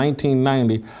since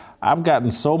 1990, I've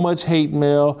gotten so much hate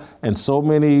mail and so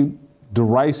many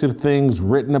derisive things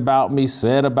written about me,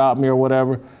 said about me or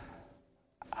whatever.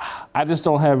 I just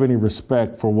don't have any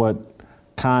respect for what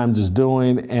Kimes is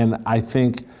doing. And I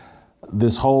think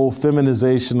this whole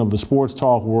feminization of the sports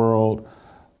talk world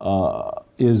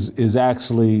is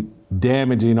actually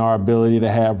damaging our ability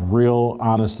to have real,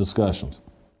 honest discussions.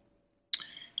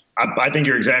 I think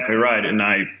you're exactly right, and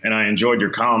I enjoyed your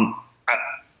column.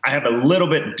 I have a little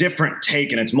bit different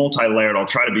take, and it's multi-layered. I'll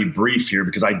try to be brief here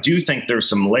because I do think there's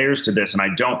some layers to this, and I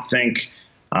don't think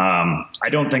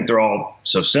they're all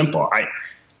so simple.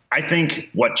 I think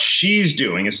what she's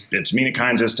doing is, it's Mina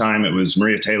Kimes this time, it was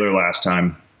Maria Taylor last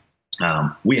time.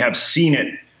 We have seen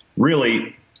it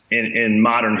really in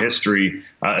modern history,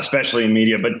 especially in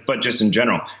media, but just in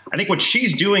general. I think what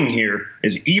she's doing here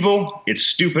is evil, it's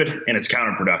stupid, and it's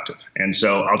counterproductive. And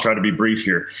so I'll try to be brief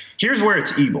here. Here's where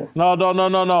it's evil. No.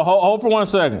 Hold for 1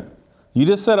 second. You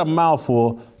just said a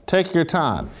mouthful. Take your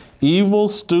time. Evil,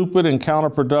 stupid, and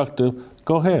counterproductive.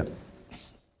 Go ahead.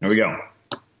 There we go.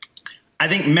 I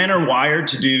think men are wired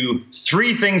to do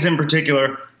three things in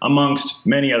particular amongst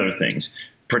many other things: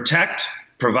 protect,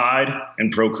 provide,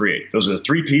 and procreate. Those are the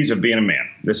three P's of being a man.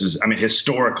 This is,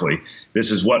 historically,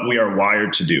 this is what we are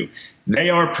wired to do. They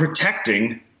are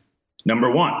protecting, number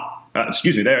one. They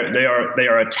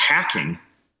are attacking,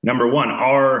 number one,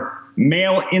 our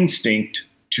male instinct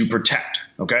to protect,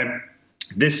 okay?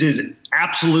 This is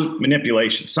absolute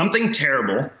manipulation. Something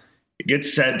terrible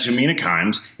gets said to Mina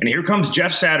Kimes, and here comes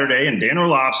Jeff Saturday and Dan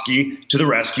Orlovsky to the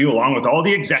rescue, along with all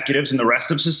the executives and the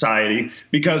rest of society,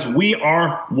 because we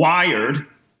are wired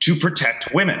to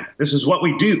protect women. This is what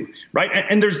we do, right?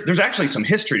 And there's actually some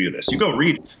history to this. You go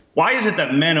read. Why is it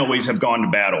that men always have gone to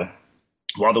battle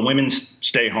while the women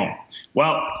stay home?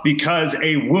 Well, because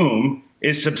a womb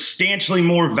is substantially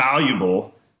more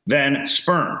valuable than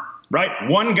sperm, right?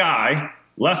 One guy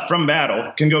left from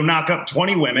battle can go knock up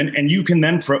 20 women, and you can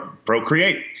then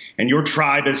procreate, and your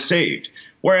tribe is saved.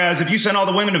 Whereas if you send all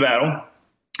the women to battle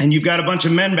and you've got a bunch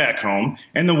of men back home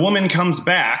and the woman comes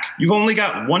back, you've only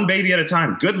got one baby at a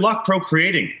time. Good luck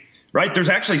procreating, right? There's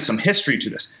actually some history to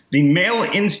this. The male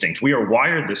instinct, we are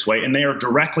wired this way, and they are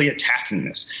directly attacking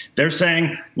this. They're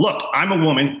saying, look, I'm a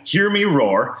woman, hear me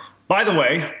roar. By the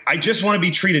way, I just want to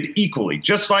be treated equally,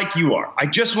 just like you are. I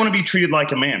just want to be treated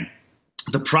like a man.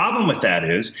 The problem with that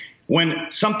is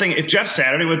if Jeff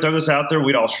Saturday would throw this out there,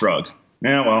 we'd all shrug.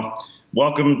 Yeah, well,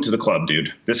 welcome to the club,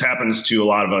 dude. This happens to a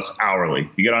lot of us hourly.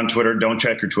 You get on Twitter, don't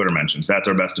check your Twitter mentions. That's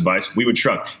our best advice. We would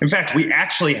shrug. In fact, we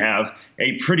actually have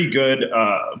a pretty good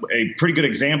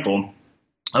example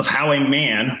of how a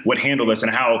man would handle this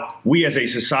and how we as a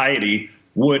society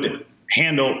would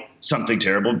handle something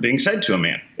terrible being said to a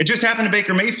man. It just happened to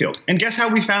Baker Mayfield. And guess how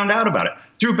we found out about it?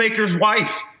 Through Baker's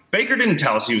wife. Baker didn't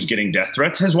tell us he was getting death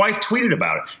threats. His wife tweeted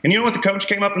about it. And you know what the coach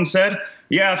came up and said?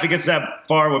 Yeah, if it gets that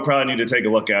far, we'll probably need to take a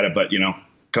look at it, but,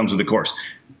 comes with the course.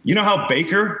 You know how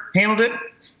Baker handled it?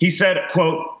 He said,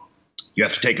 quote, you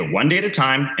have to take it one day at a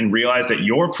time and realize that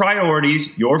your priorities,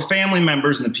 your family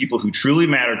members, and the people who truly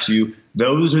matter to you,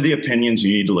 those are the opinions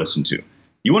you need to listen to.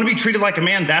 You want to be treated like a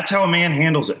man? That's how a man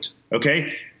handles it,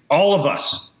 okay? All of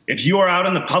us. If you are out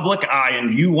in the public eye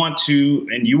and you want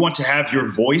to have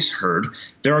your voice heard,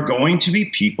 there are going to be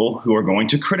people who are going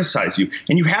to criticize you.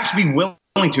 And you have to be willing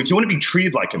to, if you want to be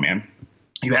treated like a man,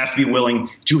 you have to be willing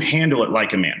to handle it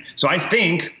like a man. So I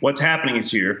think what's happening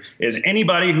is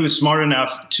anybody who is smart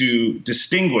enough to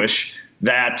distinguish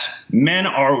that men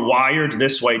are wired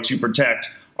this way to protect,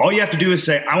 all you have to do is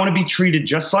say, I want to be treated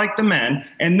just like the men,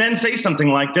 and then say something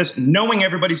like this, knowing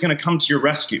everybody's going to come to your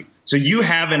rescue. So you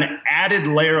have an added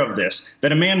layer of this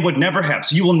that a man would never have.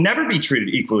 So you will never be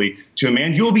treated equally to a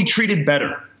man. You will be treated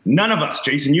better. None of us,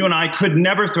 Jason, you and I could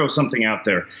never throw something out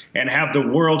there and have the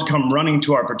world come running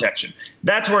to our protection.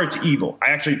 That's where it's evil.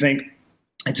 I actually think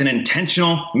it's an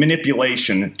intentional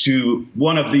manipulation to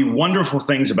one of the wonderful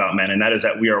things about men, and that is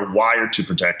that we are wired to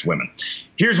protect women.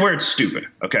 Here's where it's stupid,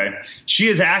 okay? She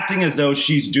is acting as though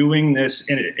she's doing this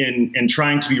in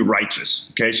trying to be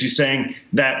righteous, okay? She's saying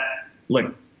that,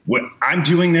 look, I'm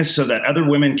doing this so that other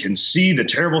women can see the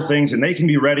terrible things and they can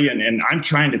be ready, and I'm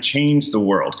trying to change the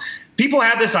world. People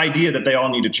have this idea that they all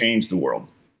need to change the world.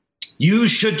 You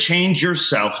should change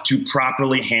yourself to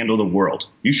properly handle the world.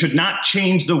 You should not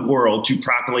change the world to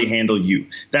properly handle you.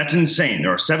 That's insane.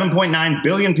 There are 7.9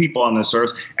 billion people on this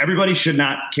earth. Everybody should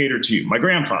not cater to you. My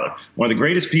grandfather, one of the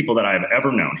greatest people that I have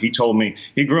ever known, he told me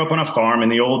he grew up on a farm in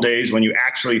the old days when you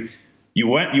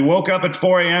woke up at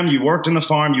 4 a.m., you worked in the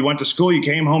farm, you went to school, you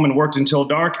came home and worked until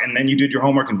dark, and then you did your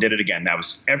homework and did it again. That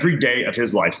was every day of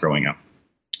his life growing up.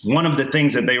 One of the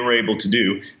things that they were able to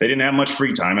do, they didn't have much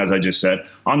free time, as I just said,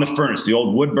 on the furnace, the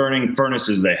old wood-burning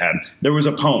furnaces they had, there was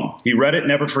a poem. He read it,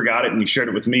 never forgot it, and he shared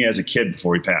it with me as a kid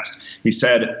before he passed. He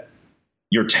said,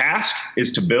 "Your task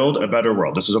is to build a better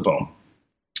world." This is a poem.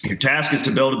 "Your task is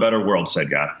to build a better world,"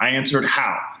 said God. I answered,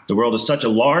 "How? The world is such a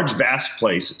large, vast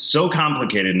place, so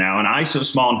complicated now, and I so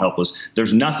small and helpless,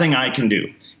 there's nothing I can do."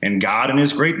 And God, in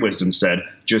his great wisdom, said,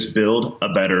 "Just build a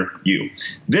better you."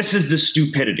 This is the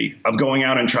stupidity of going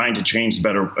out and trying to change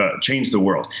the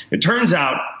world. It turns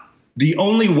out the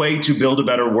only way to build a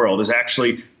better world is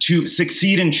actually to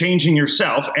succeed in changing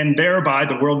yourself, and thereby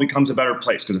the world becomes a better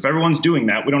place. Because if everyone's doing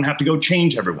that, we don't have to go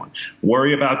change everyone.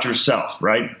 Worry about yourself,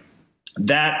 right?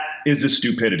 That is the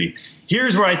stupidity.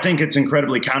 Here's where I think it's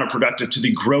incredibly counterproductive to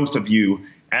the growth of you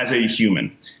as a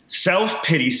human.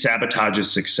 Self-pity sabotages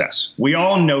success. We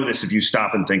all know this if you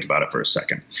stop and think about it for a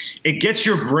second. It gets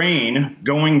your brain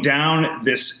going down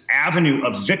this avenue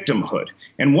of victimhood.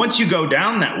 And once you go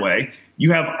down that way,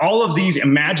 you have all of these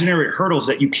imaginary hurdles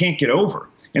that you can't get over.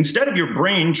 Instead of your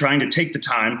brain trying to take the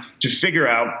time to figure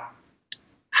out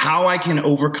how I can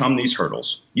overcome these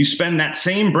hurdles, you spend that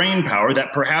same brain power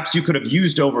that perhaps you could have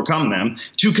used to overcome them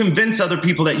to convince other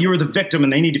people that you are the victim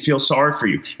and they need to feel sorry for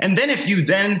you. And then if you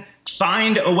then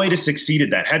find a way to succeed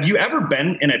at that, have you ever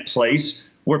been in a place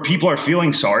where people are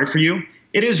feeling sorry for you?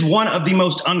 It is one of the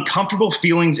most uncomfortable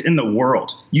feelings in the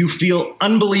world. You feel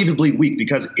unbelievably weak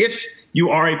because if you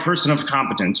are a person of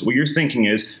competence, what you're thinking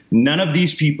is, none of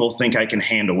these people think I can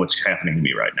handle what's happening to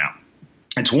me right now.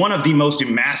 It's one of the most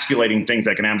emasculating things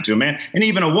that can happen to a man and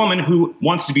even a woman who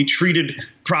wants to be treated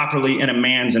properly in a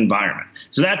man's environment.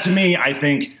 So that, to me, I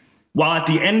think, while at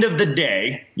the end of the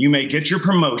day, you may get your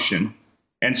promotion,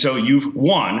 and so you've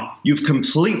won, you've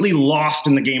completely lost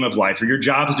in the game of life, or your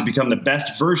job is to become the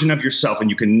best version of yourself, and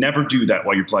you can never do that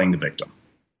while you're playing the victim.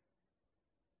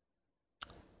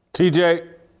 TJ,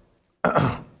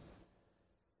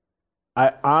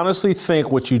 I honestly think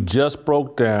what you just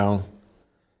broke down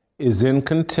is in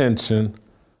contention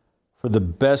for the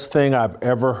best thing I've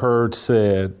ever heard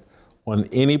said on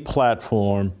any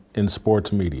platform in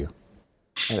sports media.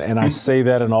 And I say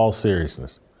that in all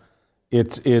seriousness.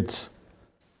 It's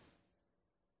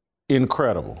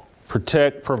incredible.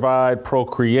 Protect, provide,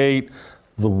 procreate.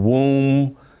 The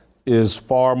womb is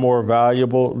far more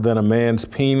valuable than a man's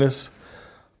penis.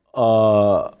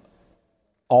 All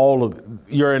of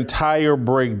your entire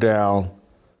breakdown,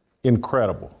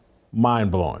 incredible,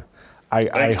 mind-blowing.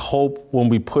 I hope when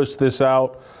we push this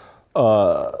out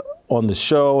on the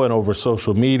show and over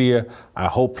social media, I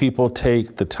hope people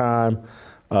take the time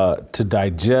to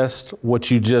digest what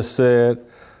you just said.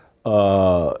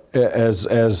 You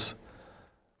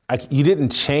didn't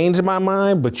change my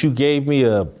mind, but you gave me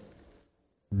a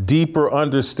deeper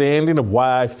understanding of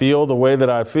why I feel the way that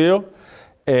I feel.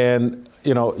 And,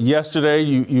 you know, yesterday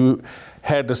you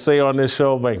had to say on this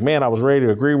show, like, man, I was ready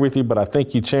to agree with you, but I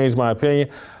think you changed my opinion.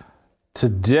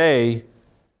 Today,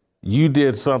 you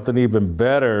did something even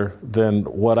better than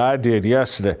what I did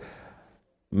yesterday.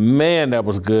 Man, that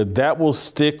was good. That will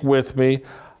stick with me.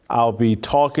 I'll be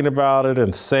talking about it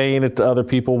and saying it to other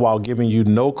people while giving you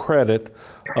no credit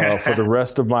for the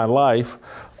rest of my life.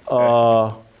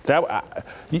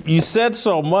 You said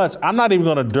so much. I'm not even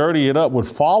going to dirty it up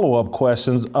with follow-up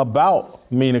questions about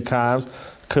Mina Kimes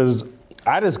because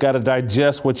I just got to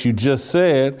digest what you just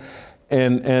said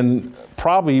and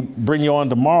probably bring you on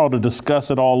tomorrow to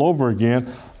discuss it all over again.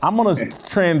 I'm going to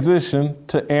transition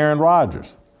to Aaron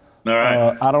Rodgers. All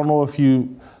right. I don't know if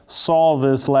you saw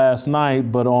this last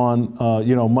night, but on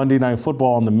Monday Night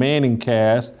Football on the Manning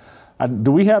cast,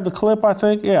 do we have the clip, I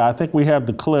think? Yeah, I think we have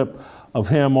the clip of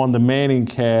him on the Manning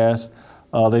cast.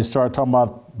 They start talking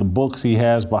about the books he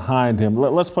has behind him.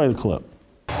 Let's play the clip.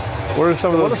 What are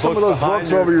some of those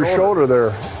books over your shoulder there?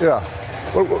 Yeah.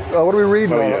 What are we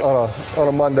reading on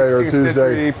a Monday or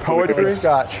Tuesday? Poetry?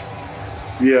 Scotch.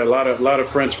 Yeah, a lot of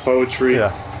French poetry.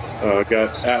 Yeah.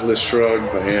 Got Atlas Shrugged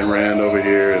by Ayn Rand over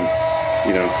here, and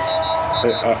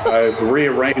I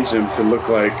rearranged them to look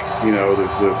like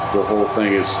the whole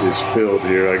thing is filled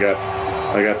here. I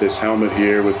got this helmet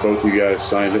here with both you guys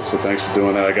signed it, so thanks for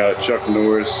doing that. I got a Chuck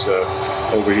Norris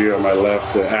over here on my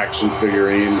left, the action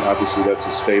figurine. Obviously, that's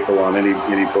a staple on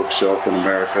any bookshelf in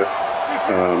America.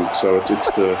 So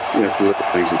it's the little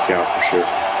things that count for sure.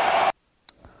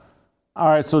 All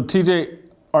right, so TJ,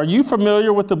 are you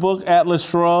familiar with the book Atlas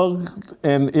Shrugged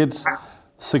and its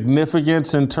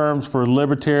significance in terms for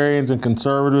libertarians and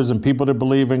conservatives and people that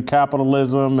believe in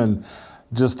capitalism, and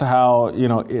just how,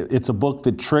 it's a book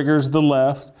that triggers the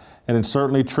left, and it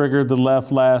certainly triggered the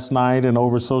left last night, and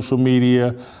over social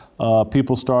media,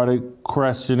 people started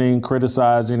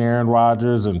criticizing Aaron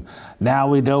Rodgers, and now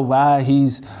we know why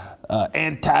he's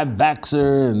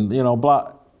anti-vaxxer and,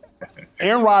 blah.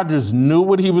 Aaron Rodgers knew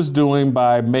what he was doing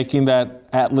by making that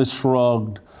Atlas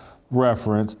Shrugged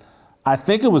reference. I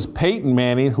think it was Peyton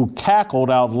Manning who cackled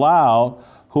out loud,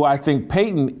 who I think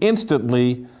Peyton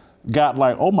instantly got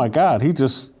like, oh my God, he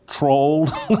just trolled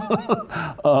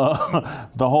the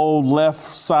whole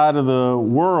left side of the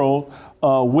world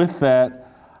with that.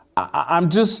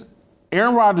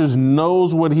 Aaron Rodgers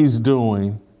knows what he's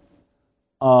doing.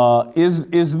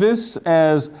 Is this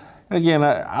as, again,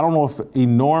 I don't know if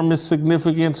enormous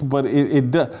significance, but it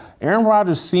does. Aaron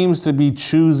Rodgers seems to be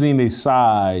choosing a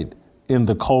side in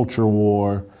the culture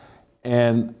war,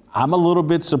 and I'm a little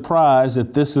bit surprised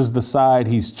that this is the side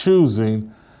he's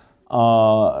choosing.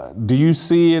 Do you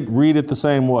see it, read it the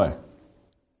same way?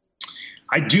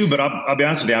 I do, but I'll be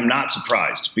honest with you, I'm not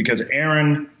surprised, because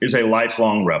Aaron is a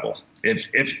lifelong rebel.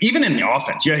 If even in the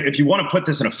offense, if you want to put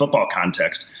this in a football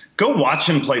context, go watch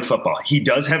him play football. He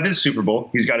does have his Super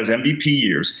Bowl. He's got his MVP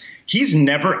years. He's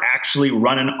never actually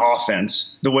run an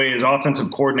offense the way his offensive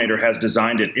coordinator has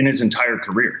designed it in his entire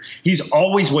career. He's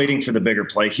always waiting for the bigger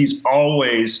play. He's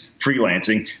always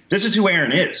freelancing. This is who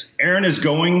Aaron is. Aaron is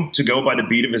going to go by the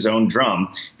beat of his own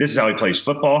drum. This is how he plays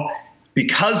football.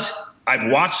 Because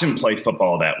I've watched him play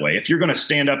football that way, if you're going to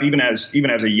stand up, even as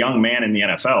a young man in the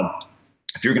NFL,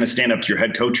 if you're going to stand up to your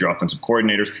head coach, your offensive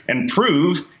coordinators, and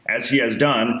prove, as he has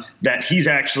done, that he's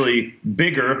actually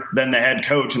bigger than the head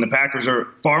coach, and the Packers are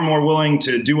far more willing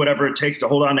to do whatever it takes to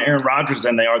hold on to Aaron Rodgers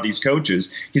than they are these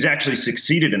coaches, he's actually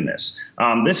succeeded in this.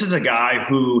 This is a guy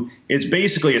who is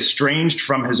basically estranged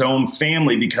from his own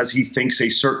family because he thinks a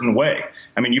certain way.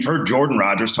 I mean, you've heard Jordan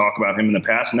Rodgers talk about him in the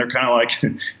past, and they're kind of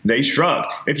like, they shrug.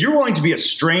 If you're willing to be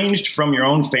estranged from your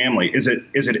own family, is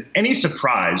it any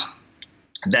surprise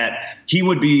that he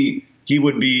would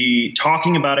be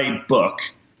talking about a book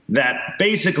that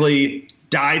basically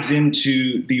dives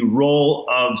into the role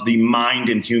of the mind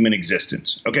in human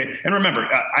existence? Okay. And remember,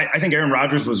 I think Aaron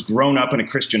Rodgers was grown up in a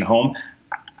Christian home.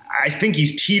 I think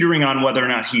he's teetering on whether or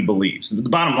not he believes. The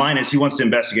bottom line is he wants to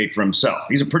investigate for himself.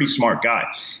 He's a pretty smart guy.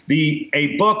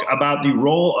 A book about the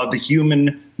role of the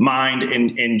human mind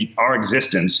in our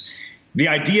existence. The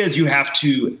idea is you have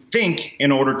to think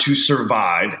in order to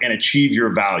survive and achieve your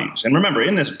values. And remember,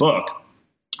 in this book,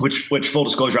 which full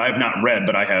disclosure, I have not read,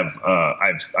 but I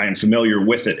am familiar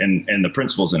with it and the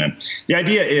principles in it. The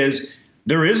idea is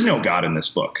there is no God in this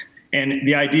book. And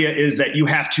the idea is that you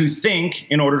have to think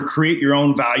in order to create your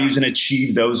own values and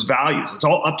achieve those values. It's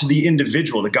all up to the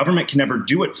individual. The government can never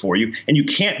do it for you, and you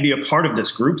can't be a part of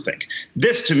this groupthink.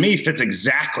 This, to me, fits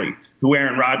exactly who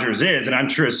Aaron Rodgers is, and I'm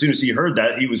sure as soon as he heard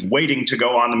that, he was waiting to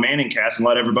go on the Manningcast and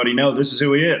let everybody know this is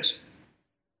who he is.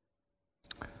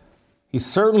 He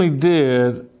certainly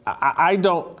did. I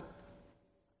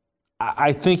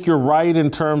think you're right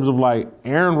in terms of, like,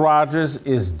 Aaron Rodgers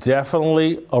is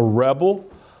definitely a rebel.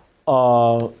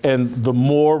 And the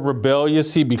more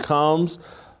rebellious he becomes,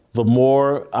 the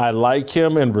more I like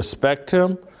him and respect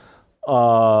him.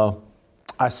 I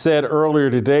said earlier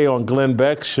today on Glenn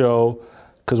Beck's show,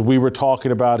 because we were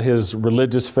talking about his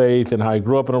religious faith and how he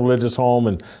grew up in a religious home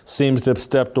and seems to have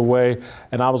stepped away.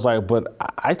 And I was like, but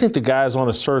I think the guy's on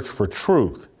a search for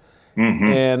truth. Mm-hmm.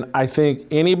 And I think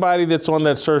anybody that's on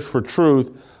that search for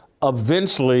truth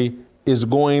eventually is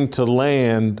going to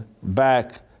land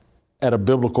back at a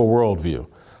biblical worldview,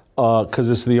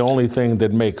 because it's the only thing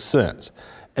that makes sense.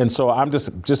 And so I'm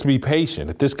just be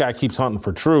patient. If this guy keeps hunting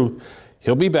for truth,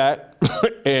 he'll be back.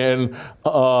 And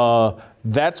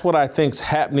that's what I think's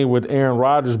happening with Aaron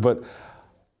Rodgers. But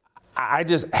I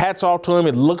just, hats off to him.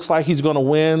 It looks like he's going to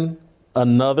win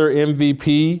another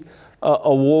MVP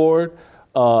award.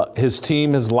 His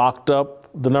team has locked up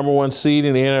the number one seed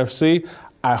in the NFC.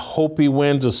 I hope he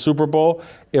wins a Super Bowl.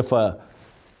 If a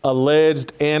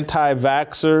alleged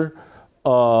anti-vaxxer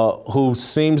who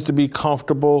seems to be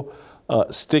comfortable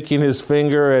sticking his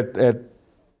finger at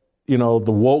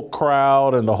the woke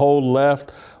crowd and the whole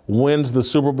left wins the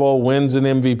Super Bowl, wins an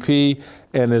MVP,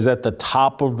 and is at the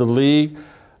top of the league,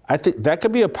 I think that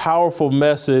could be a powerful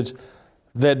message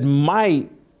that might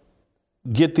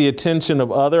get the attention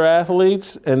of other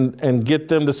athletes and get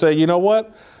them to say, you know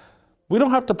what? We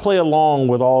don't have to play along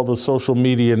with all the social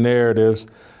media narratives.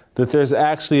 that there's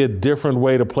actually a different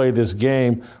way to play this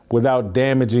game without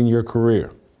damaging your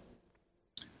career?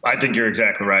 I think you're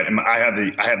exactly right. And I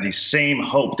have the same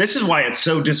hope. This is why it's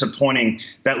so disappointing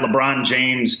that LeBron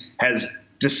James has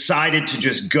decided to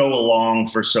just go along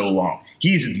for so long.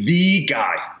 He's the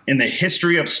guy in the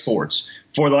history of sports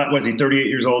for the, was he 38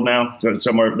 years old now?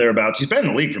 Somewhere thereabouts. He's been in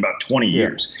the league for about 20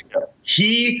 years.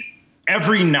 He,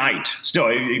 every night, still,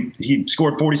 he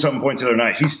scored 40-something points the other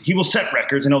night. He will set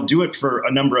records, and he'll do it for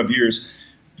a number of years.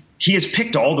 He has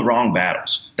picked all the wrong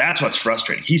battles. That's what's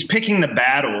frustrating. He's picking the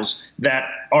battles that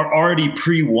are already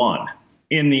pre-won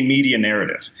in the media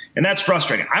narrative. And that's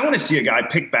frustrating. I want to see a guy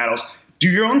pick battles. Do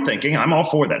your own thinking. I'm all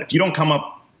for that. If you don't come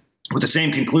up with the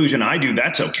same conclusion I do,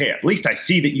 that's okay. At least I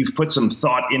see that you've put some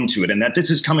thought into it and that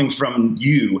this is coming from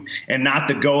you and not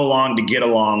the go along to get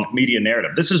along media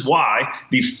narrative. This is why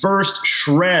the first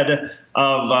shred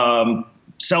of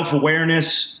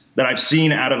self-awareness that I've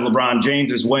seen out of LeBron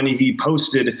James is when he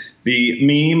posted the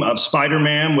meme of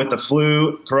Spider-Man with the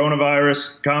flu,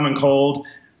 coronavirus, common cold.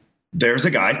 There's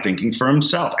a guy thinking for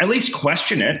himself. At least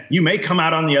question it. You may come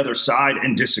out on the other side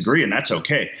and disagree, and that's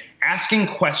okay. Asking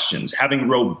questions, having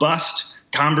robust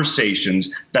conversations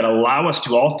that allow us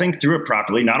to all think through it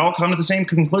properly, not all come to the same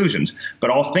conclusions, but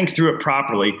all think through it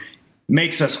properly,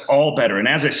 makes us all better. And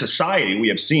as a society, we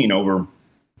have seen over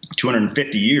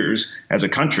 250 years as a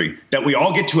country that we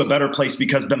all get to a better place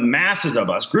because the masses of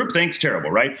us, groupthink's terrible,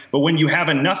 right? But when you have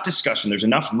enough discussion, there's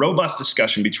enough robust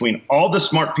discussion between all the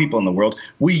smart people in the world,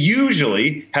 we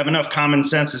usually have enough common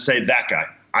sense to say, that guy,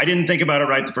 I didn't think about it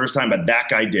right the first time, but that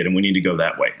guy did, and we need to go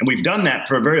that way. And we've done that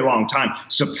for a very long time.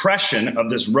 Suppression of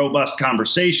this robust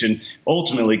conversation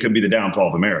ultimately could be the downfall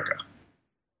of America.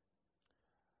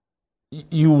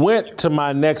 You went to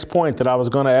my next point that I was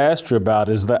going to ask you about,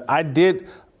 is that I did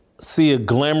see a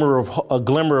glimmer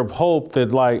of hope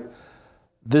that, like,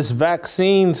 this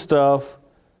vaccine stuff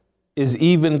is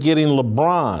even getting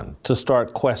LeBron to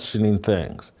start questioning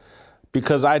things.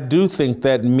 Because I do think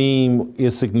that meme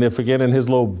is significant, and his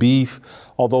little beef,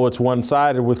 although it's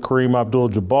one-sided with Kareem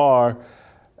Abdul-Jabbar,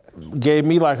 gave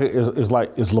me is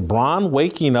LeBron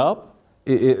waking up?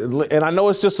 And I know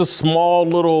it's just a small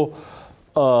little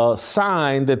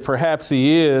sign that perhaps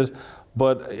he is.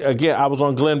 But again, I was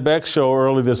on Glenn Beck's show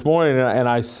early this morning, and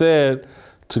I said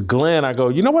to Glenn, I go,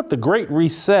 you know what? The Great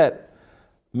Reset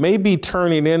may be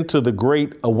turning into the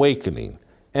Great Awakening.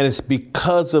 And it's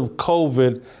because of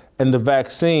COVID and the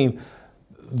vaccine.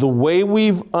 The way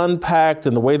we've unpacked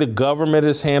and the way the government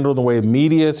has handled, the way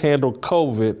media has handled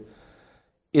COVID,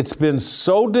 it's been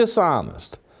so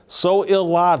dishonest, so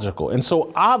illogical, and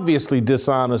so obviously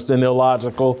dishonest and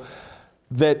illogical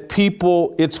that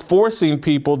it's forcing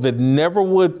people that never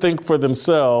would think for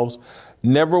themselves,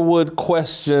 never would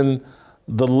question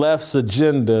the left's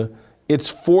agenda. It's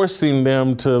forcing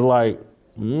them to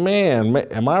man,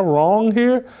 am I wrong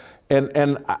here?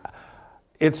 And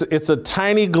it's a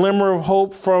tiny glimmer of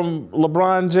hope from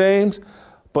LeBron James,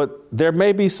 but there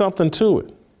may be something to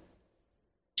it.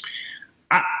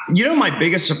 My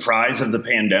biggest surprise of the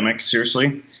pandemic,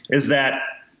 seriously, is that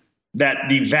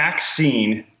the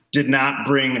vaccine did not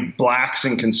bring blacks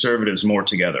and conservatives more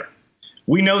together.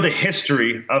 We know the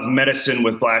history of medicine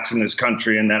with blacks in this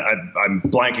country, and that I'm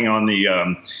blanking on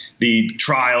the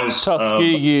trials.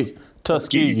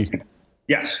 Tuskegee.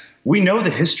 Yes, we know the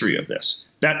history of this,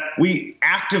 that we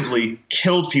actively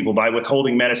killed people by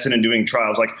withholding medicine and doing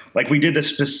trials like we did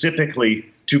this specifically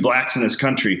to blacks in this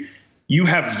country. You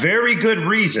have very good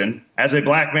reason as a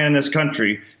black man in this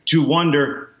country to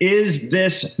wonder, is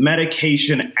this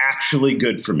medication actually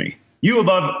good for me? You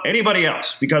above anybody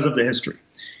else because of the history.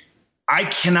 I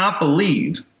cannot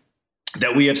believe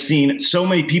that we have seen so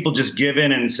many people just give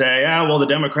in and say, well, the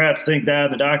Democrats think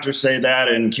that, the doctors say that,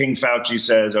 and King Fauci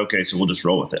says, okay, so we'll just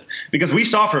roll with it. Because we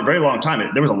saw for a very long time,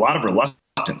 there was a lot of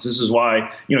reluctance. This is why,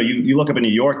 you look up in New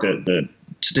York, the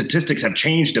statistics have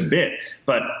changed a bit,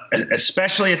 but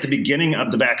especially at the beginning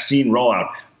of the vaccine rollout,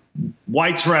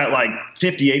 whites were at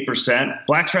 58%,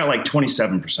 blacks were at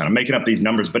 27%. I'm making up these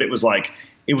numbers, but it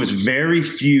was very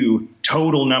few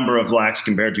total number of blacks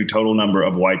compared to total number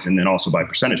of whites, and then also by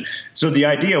percentage. So the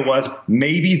idea was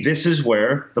maybe this is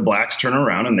where the blacks turn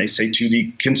around and they say to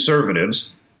the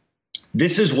conservatives,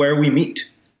 this is where we meet.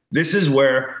 This is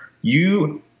where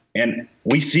you and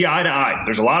we see eye to eye.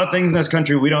 There's a lot of things in this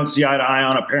country we don't see eye to eye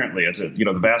on, apparently. It's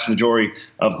the vast majority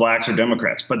of blacks are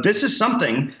Democrats. But this is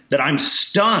something that I'm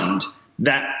stunned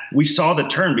that we saw the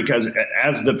turn, because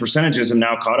as the percentages have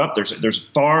now caught up, there's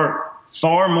far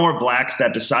more blacks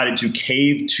that decided to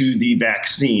cave to the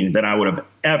vaccine than I would have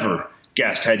ever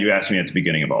guessed had you asked me at the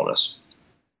beginning of all this.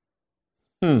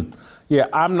 Yeah,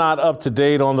 I'm not up to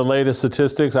date on the latest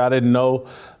statistics. I didn't know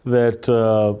that,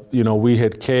 we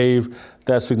had caved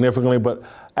that significantly. But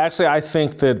actually, I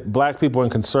think that black people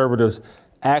and conservatives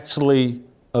actually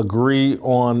agree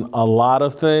on a lot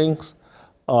of things.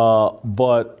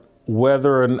 But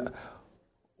whether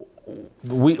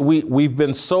we've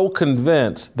been so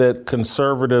convinced that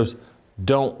conservatives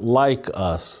don't like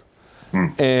us,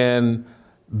 and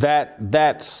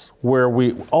that's where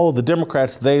the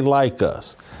Democrats, they like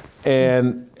us.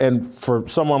 And for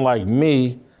someone like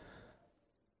me,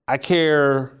 I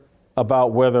care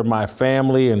about whether my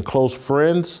family and close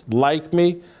friends like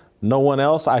me. No one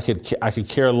else. I could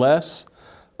care less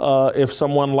if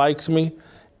someone likes me.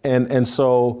 And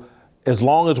so as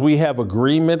long as we have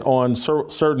agreement on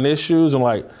certain issues, and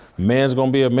like, a man's going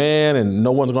to be a man and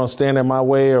no one's going to stand in my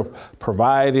way of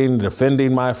providing,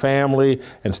 defending my family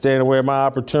and standing in the way of my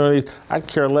opportunities, I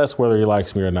care less whether he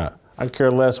likes me or not. I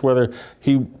care less whether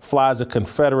he flies a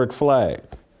Confederate flag.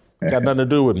 Got nothing to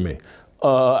do with me.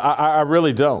 I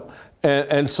really don't.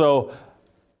 And so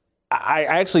I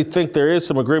actually think there is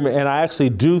some agreement, and I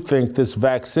actually do think this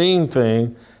vaccine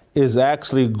thing is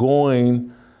actually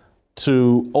going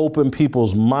to open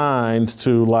people's minds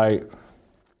to, like,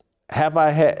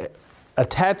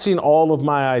 attaching all of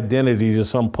my identity to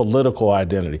some political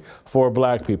identity for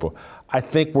black people. I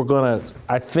think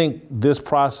this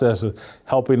process is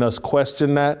helping us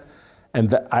question that.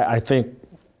 And I think,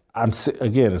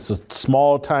 it's a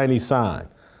small, tiny sign.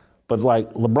 But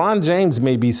like, LeBron James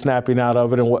may be snapping out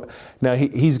of it. Now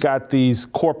he's got these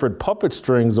corporate puppet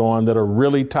strings on that are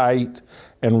really tight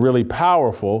and really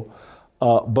powerful.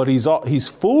 But he's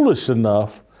foolish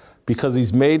enough, because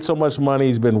he's made so much money,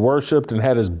 he's been worshiped and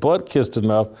had his butt kissed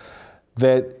enough,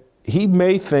 that he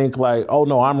may think like, oh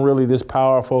no, I'm really this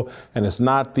powerful, and it's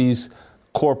not these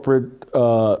corporate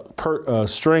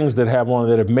strings that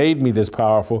have made me this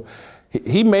powerful.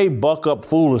 He may buck up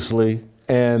foolishly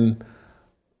and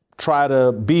try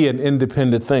to be an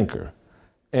independent thinker.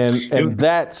 And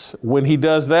that's when he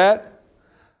does that,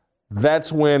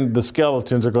 that's when the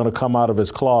skeletons are going to come out of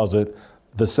his closet.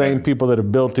 The same people that have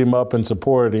built him up and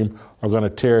supported him are going to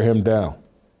tear him down.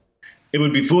 It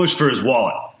would be foolish for his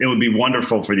wallet. It would be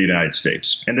wonderful for the United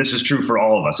States. And this is true for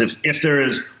all of us. If there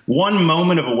is one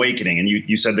moment of awakening, and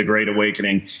you said the Great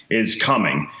Awakening is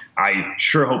coming, I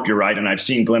sure hope you're right, and I've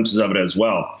seen glimpses of it as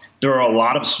well. There are a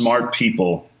lot of smart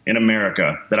people in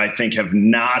America that I think have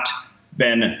not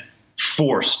been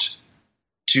forced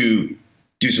to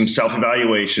do some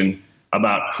self-evaluation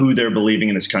about who they're believing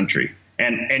in this country.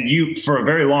 And you, for a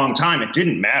very long time, it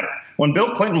didn't matter. When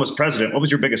Bill Clinton was president, what was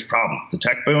your biggest problem? The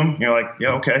tech boom? You're like,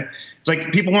 yeah, okay. It's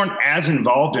like people weren't as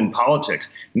involved in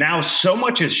politics. Now so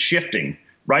much is shifting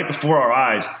right before our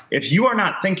eyes. If you are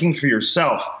not thinking for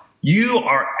yourself, you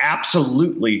are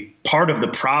absolutely part of the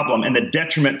problem and the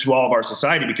detriment to all of our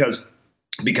society, because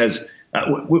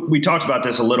we talked about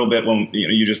this a little bit when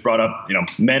you just brought up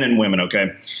men and women.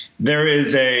 Okay, there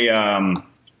is the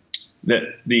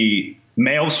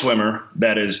male swimmer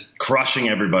that is crushing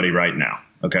everybody right now.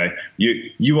 Okay,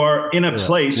 you are in a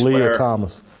place where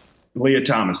Leah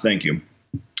Thomas, thank you.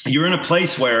 You're in a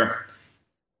place where,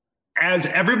 as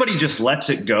everybody just lets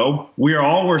it go, we are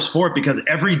all worse for it, because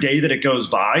every day that it goes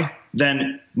by,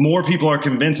 then more people are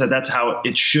convinced that that's how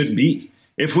it should be.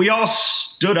 If we all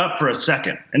stood up for a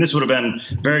second, and this would have been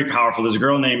very powerful. There's a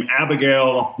girl named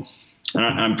Abigail,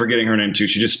 I'm forgetting her name too.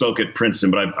 She just spoke at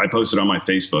Princeton, but I posted on my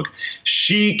Facebook.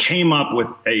 She came up with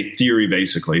a theory,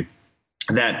 basically,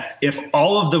 that if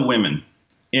all of the women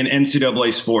in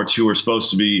NCAA sports who were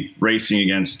supposed to be racing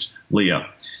against Leah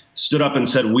stood up and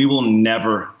said, we will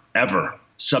never, ever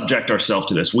subject ourselves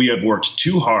to this. We have worked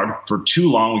too hard for too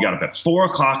long. We got up at 4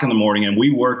 o'clock in the morning and we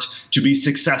worked to be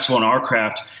successful in our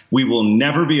craft. We will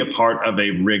never be a part of a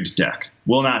rigged deck.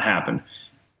 Will not happen.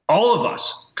 All of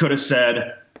us could have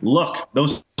said, look,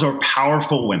 those are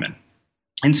powerful women.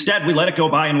 Instead, we let it go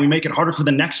by and we make it harder for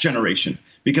the next generation,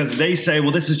 because they say,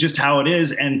 well, this is just how it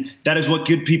is. And that is what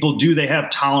good people do. They have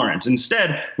tolerance.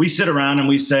 Instead, we sit around and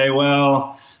we say,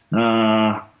 well,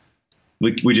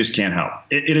 we just can't help.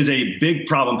 It is a big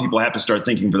problem. People have to start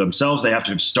thinking for themselves. They have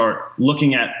to start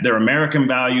looking at their American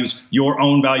values, your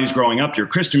own values growing up, your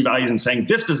Christian values, and saying,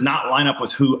 this does not line up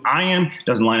with who I am,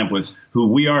 doesn't line up with who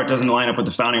we are, it doesn't line up with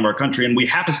the founding of our country, and we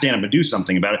have to stand up and do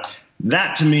something about it.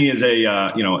 That, to me, is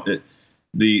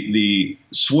the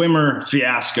swimmer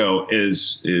fiasco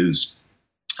is,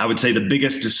 I would say, the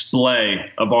biggest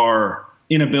display of our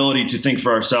inability to think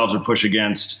for ourselves or push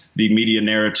against the media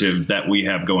narrative that we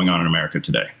have going on in America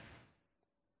today.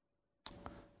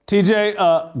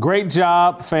 TJ, great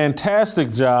job,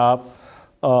 fantastic job,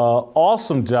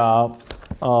 awesome job.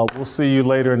 We'll see you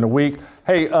later in the week.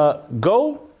 Hey,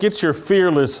 go get your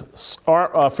Fearless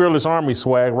Army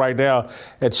swag right now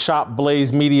at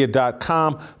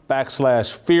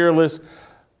shopblazemedia.com/fearless.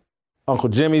 Uncle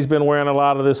Jimmy's been wearing a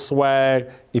lot of this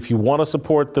swag. If you want to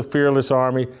support the Fearless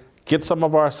Army, get some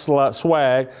of our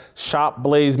swag,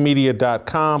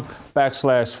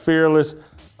 shopblazemedia.com/fearless.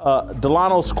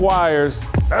 Delano Squires.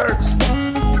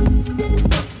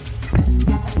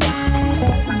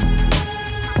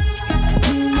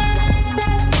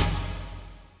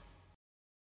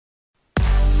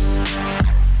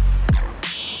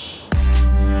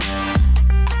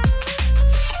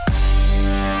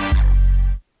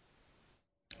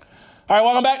 All right,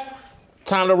 welcome back.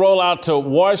 Time to roll out to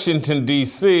Washington,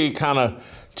 D.C., kind of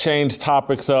change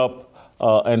topics up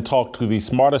and talk to the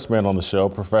smartest man on the show,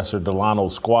 Professor Delano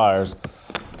Squires.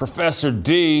 Professor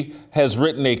D has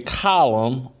written a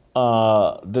column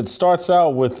that starts out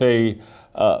with a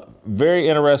very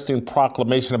interesting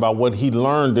proclamation about what he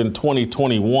learned in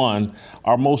 2021.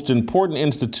 Our most important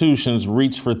institutions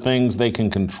reach for things they can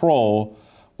control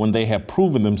when they have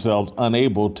proven themselves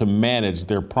unable to manage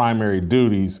their primary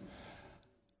duties.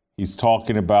 He's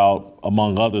talking about,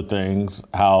 among other things,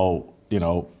 how,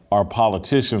 our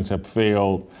politicians have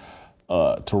failed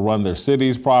to run their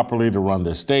cities properly, to run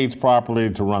their states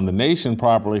properly, to run the nation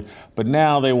properly. But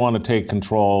now they want to take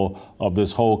control of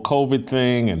this whole COVID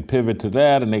thing and pivot to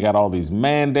that. And they got all these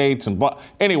mandates and blah.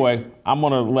 Anyway, I'm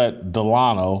going to let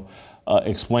Delano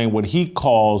explain what he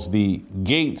calls the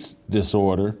Gates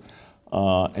disorder.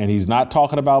 And he's not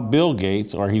talking about Bill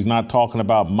Gates, or he's not talking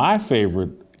about my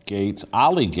favorite Gates,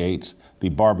 Ollie Gates, the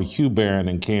barbecue baron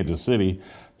in Kansas City.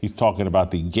 He's talking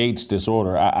about the Gates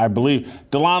disorder. I believe,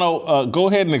 Delano, go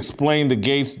ahead and explain the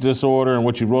Gates disorder and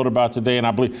what you wrote about today. And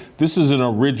I believe this is an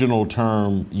original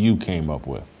term you came up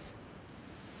with.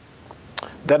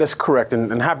 That is correct.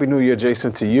 And Happy New Year,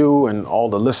 Jason, to you and all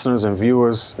the listeners and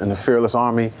viewers in the Fearless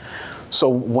Army. So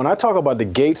when I talk about the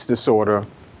Gates disorder,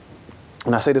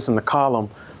 and I say this in the column,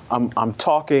 I'm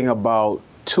talking about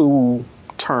two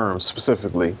terms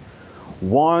specifically.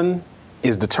 One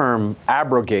is the term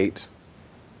abrogate,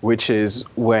 which is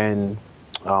when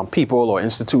people or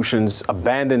institutions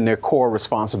abandon their core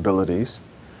responsibilities.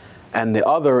 And the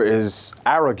other is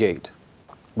arrogate,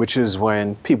 which is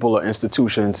when people or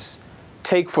institutions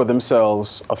take for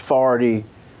themselves authority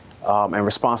and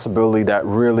responsibility that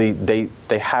really they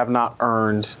have not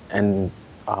earned and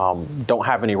don't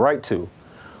have any right to.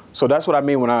 So that's what I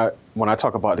mean when I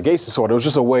talk about the Gates disorder. It was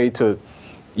just a way to,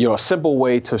 a simple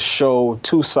way to show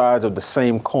two sides of the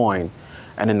same coin.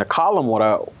 And in the column, what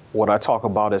I talk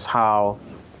about is how,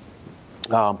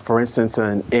 for instance,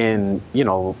 in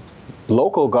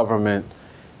local government,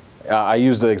 I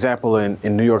use the example in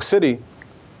New York City.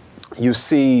 You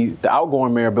see the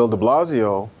outgoing mayor, Bill de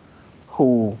Blasio,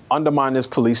 who undermined his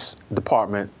police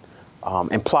department,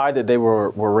 implied that they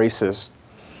were racist,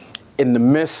 in the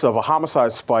midst of a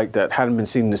homicide spike that hadn't been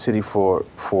seen in the city for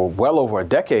well over a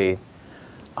decade.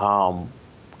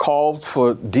 Called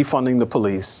for defunding the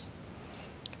police,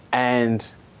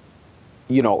 and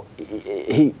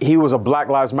he was a Black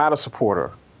Lives Matter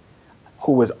supporter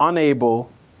who was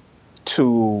unable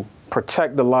to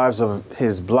protect the lives of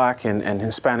his Black and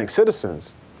Hispanic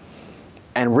citizens.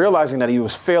 And realizing that he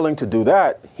was failing to do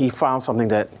that, he found something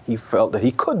that he felt that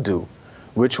he could do,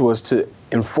 which was to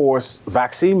enforce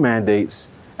vaccine mandates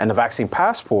and the vaccine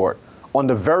passport on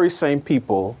the very same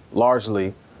people,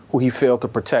 largely, who he failed to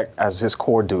protect as his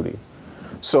core duty.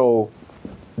 So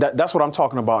that's what I'm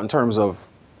talking about in terms of,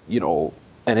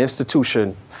 an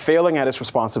institution failing at its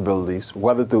responsibilities,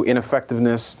 whether through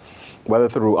ineffectiveness, whether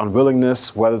through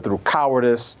unwillingness, whether through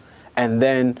cowardice, and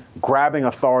then grabbing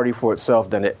authority for itself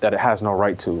that it has no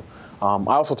right to. I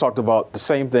also talked about the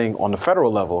same thing on the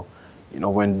federal level.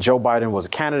 When Joe Biden was a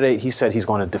candidate, he said he's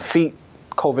going to defeat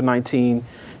COVID-19.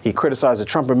 He criticized the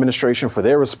Trump administration for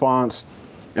their response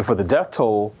and for the death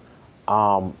toll.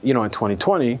 In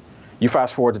 2020, you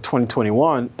fast forward to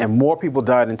 2021, and more people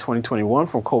died in 2021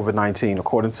 from COVID-19,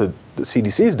 according to the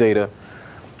CDC's data,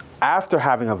 after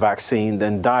having a vaccine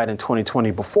than died in 2020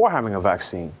 before having a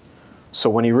vaccine. So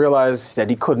when he realized that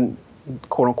he couldn't,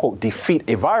 quote unquote, defeat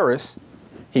a virus,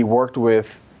 he worked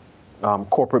with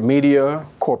corporate media,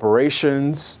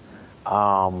 corporations,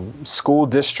 school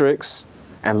districts,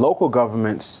 and local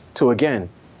governments to, again,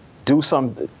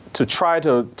 to try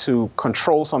to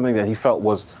control something that he felt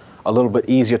was a little bit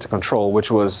easier to control,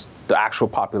 which was the actual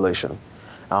population.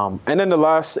 And then the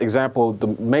last example, the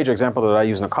major example that I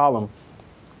use in the column,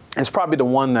 is probably the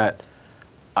one that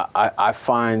I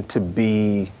find to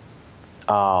be,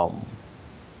 I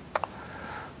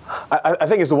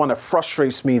think it's the one that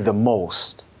frustrates me the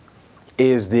most.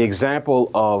 is the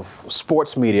example of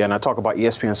sports media, and I talk about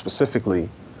ESPN specifically,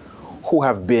 who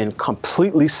have been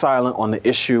completely silent on the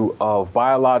issue of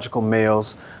biological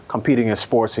males competing in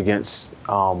sports against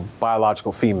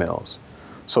biological females.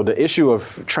 So the issue of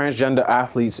transgender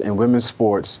athletes in women's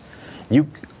sports, I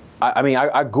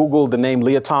Googled the name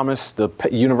Leah Thomas, the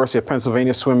University of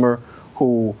Pennsylvania swimmer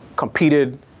who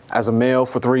competed as a male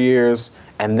for 3 years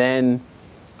and then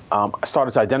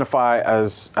started to identify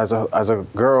as a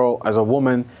girl, as a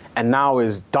woman, and now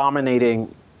is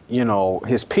dominating,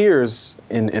 his peers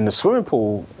in the swimming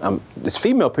pool, his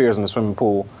female peers in the swimming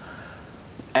pool.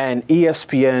 And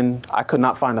ESPN, I could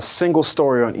not find a single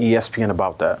story on ESPN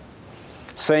about that.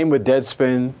 Same with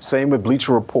Deadspin, same with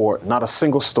Bleacher Report, not a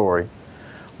single story.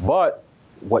 But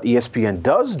what ESPN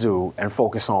does do and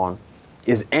focus on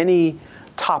is any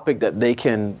topic that they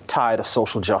can tie to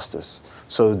social justice.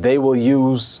 So they will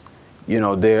use,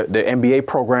 their NBA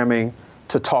programming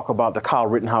to talk about the Kyle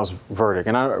Rittenhouse verdict.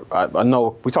 And I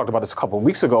know we talked about this a couple of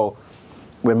weeks ago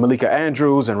when Malika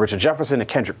Andrews and Richard Jefferson and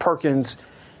Kendrick Perkins,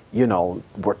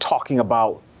 were talking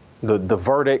about the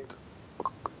verdict,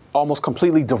 almost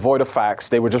completely devoid of facts.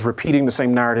 They were just repeating the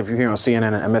same narrative you hear on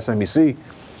CNN and MSNBC.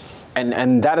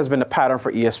 And that has been the pattern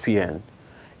for ESPN.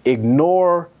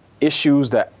 Ignore issues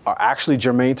that are actually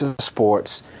germane to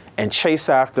sports and chase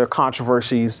after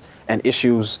controversies and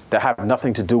issues that have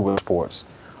nothing to do with sports.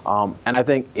 And I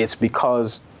think it's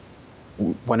because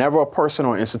whenever a person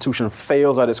or institution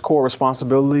fails at its core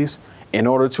responsibilities, in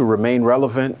order to remain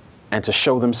relevant and to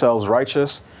show themselves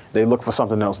righteous, they look for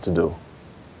something else to do.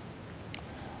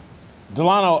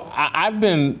 Delano, I've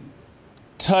been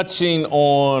touching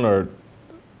on or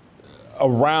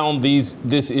around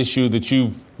this issue that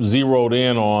you've zeroed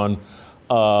in on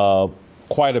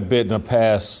quite a bit in the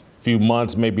past few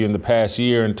months, maybe in the past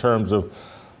year, in terms of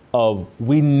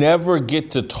we never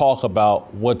get to talk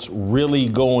about what's really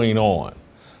going on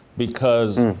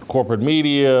because corporate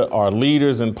media, our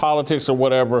leaders in politics or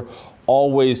whatever,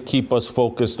 always keep us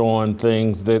focused on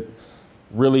things that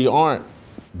really aren't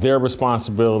their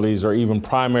responsibilities or even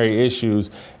primary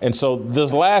issues. And so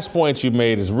this last point you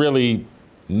made is really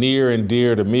near and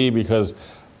dear to me because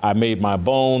I made my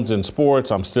bones in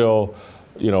sports. I'm still,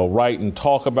 write and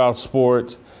talk about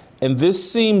sports. And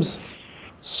this seems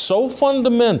so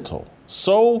fundamental.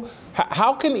 So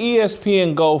how can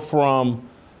ESPN go from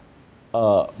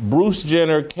Bruce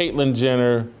Jenner, Caitlyn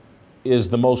Jenner is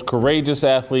the most courageous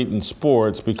athlete in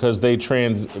sports because he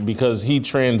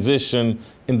transitioned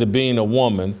into being a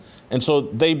woman. And so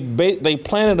they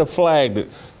planted a flag that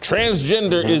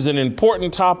transgender is an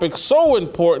important topic, so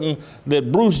important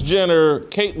that Bruce Jenner,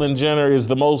 Caitlyn Jenner is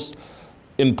the most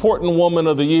important woman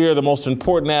of the year, the most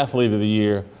important athlete of the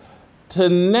year. To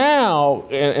now,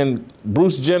 and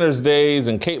Bruce Jenner's days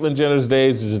and Caitlyn Jenner's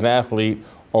days as an athlete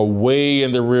are way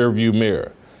in the rearview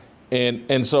mirror.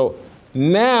 And so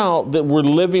now that we're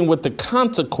living with the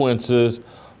consequences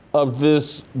of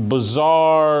this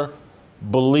bizarre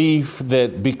belief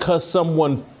that because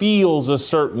someone feels a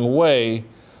certain way,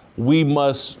 we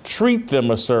must treat them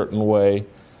a certain way.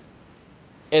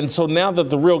 And so now that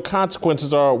the real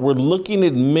consequences are we're looking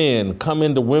at men come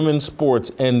into women's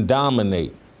sports and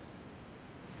dominate.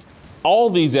 All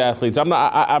these athletes,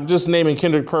 I'm just naming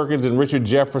Kendrick Perkins and Richard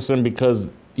Jefferson because,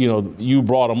 you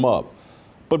brought them up.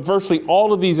 But virtually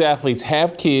all of these athletes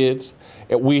have kids.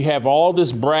 We have all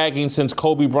this bragging since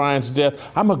Kobe Bryant's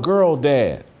death. I'm a girl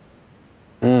dad.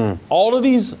 All of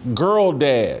these girl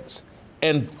dads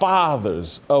and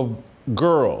fathers of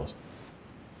girls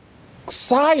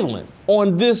silent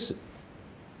on this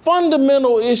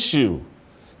fundamental issue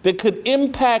that could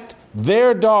impact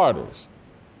their daughters.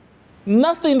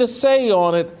 Nothing to say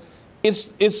on it.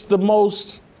 It's the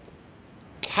most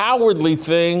cowardly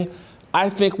thing I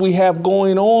think we have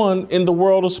going on in the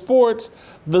world of sports,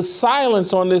 the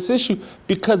silence on this issue,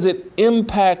 because it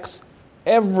impacts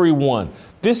everyone.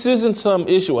 This isn't some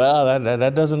issue,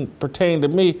 that doesn't pertain to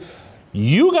me.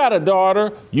 You got a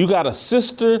daughter, you got a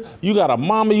sister, you got a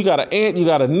mama, you got an aunt, you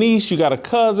got a niece, you got a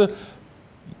cousin.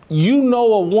 You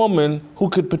know a woman who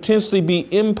could potentially be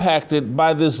impacted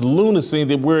by this lunacy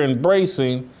that we're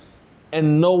embracing,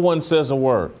 and no one says a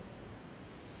word.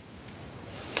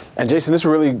 And Jason, this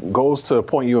really goes to a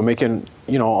point you were making,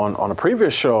 on a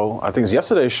previous show, I think it was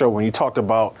yesterday's show, when you talked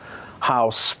about how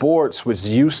sports, which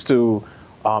used to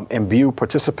imbue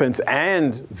participants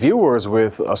and viewers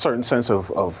with a certain sense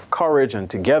of courage and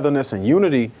togetherness and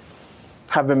unity,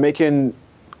 have been making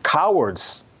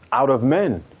cowards out of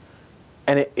men.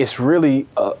 And it's really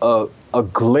a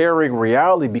glaring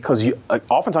reality because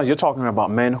oftentimes you're talking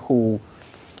about men who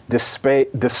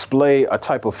display a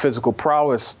type of physical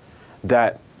prowess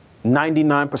that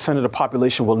 99% of the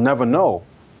population will never know.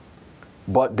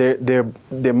 But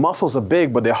their muscles are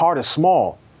big, but their heart is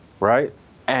small, right?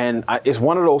 And it's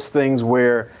one of those things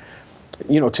where,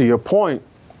 to your point,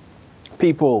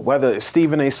 people, whether it's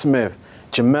Stephen A. Smith,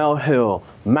 Jemele Hill,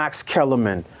 Max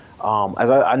Kellerman, as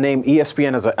I name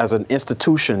ESPN as an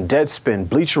institution, Deadspin,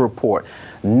 Bleacher Report,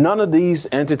 none of these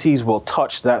entities will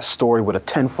touch that story with a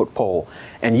 10-foot pole.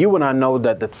 And you and I know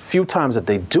that the few times that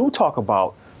they do talk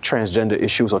about transgender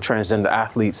issues or transgender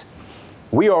athletes,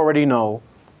 we already know,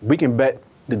 we can bet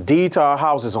the deed to our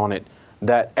houses on it,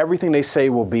 that everything they say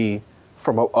will be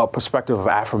from a perspective of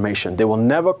affirmation. They will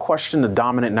never question the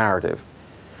dominant narrative.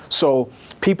 So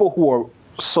people who are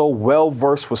so well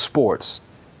versed with sports,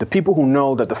 the people who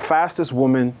know that the fastest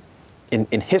woman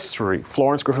in history,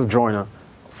 Florence Griffith Joyner,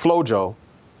 FloJo,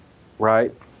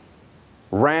 right,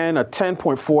 ran a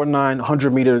 10.49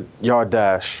 100-meter yard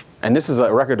dash. And this is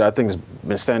a record that I think has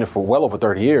been standing for well over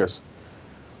 30 years.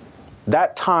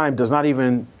 That time does not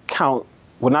even count,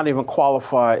 would not even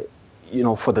qualify,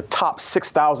 for the top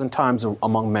 6,000 times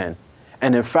among men.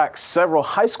 And in fact, several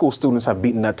high school students have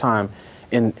beaten that time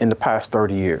in the past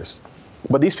 30 years.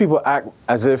 But these people act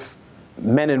as if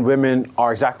men and women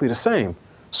are exactly the same.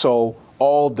 So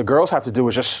all the girls have to do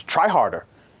is just try harder.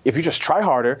 If you just try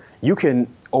harder, you can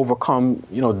overcome,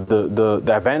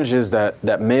 the advantages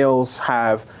that males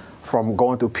have from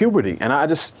going through puberty. And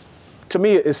to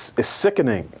me, it's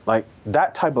sickening. Like,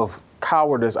 that type of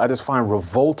cowardice, I just find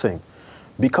revolting,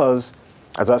 because,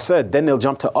 as I said, then they'll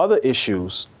jump to other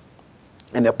issues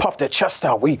and they'll puff their chest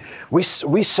out. We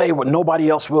say what nobody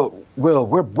else will.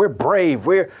 We're brave.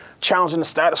 We're challenging the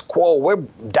status quo. We're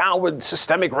down with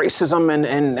systemic racism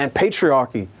and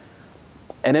patriarchy.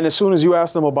 And then as soon as you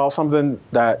ask them about something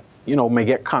that, may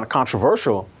get kind of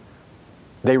controversial,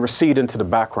 they recede into the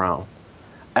background.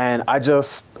 And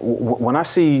when I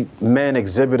see men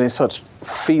exhibiting such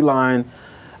feline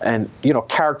and,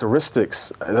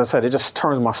 characteristics, as I said, it just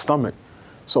turns my stomach.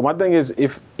 So my thing is,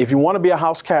 if you want to be a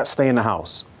house cat, stay in the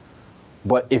house.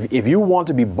 But if you want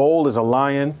to be bold as a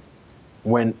lion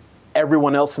when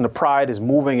everyone else in the pride is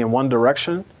moving in one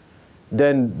direction,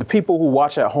 then the people who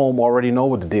watch at home already know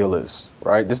what the deal is,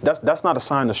 right? That's not a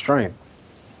sign of strength.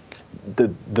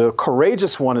 The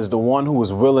courageous one is the one who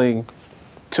is willing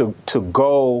to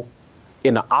go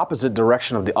in the opposite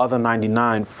direction of the other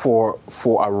 99 for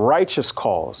a righteous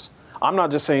cause. I'm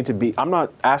not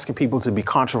asking people to be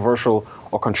controversial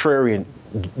or contrarian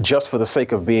just for the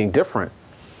sake of being different.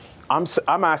 I'm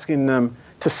asking them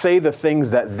to say the things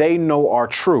that they know are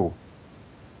true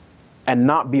and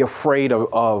not be afraid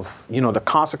of the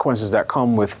consequences that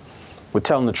come with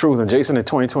telling the truth. And Jason, in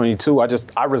 2022,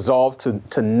 I resolved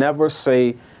to never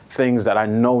say things that I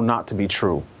know not to be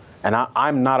true. And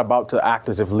I'm not about to act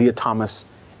as if Leah Thomas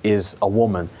is a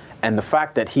woman. And the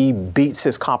fact that he beats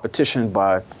his competition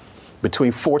by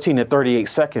between 14 and 38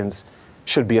 seconds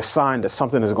should be a sign that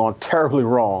something has gone terribly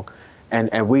wrong.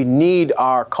 And we need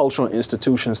our cultural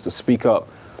institutions to speak up.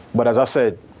 But as I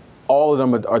said, all of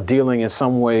them are dealing in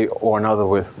some way or another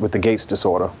with the Gates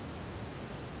disorder.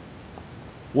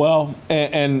 Well,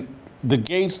 and the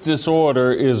Gates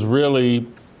disorder is really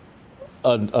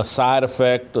a side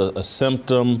effect, a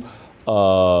symptom,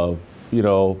 a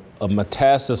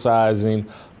metastasizing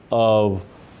of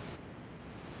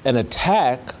an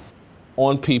attack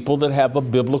on people that have a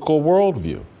biblical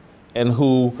worldview, and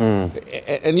who,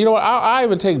 and you know what, I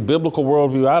even take biblical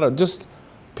worldview out of just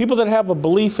people that have a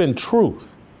belief in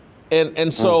truth,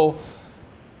 and so,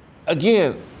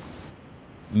 again,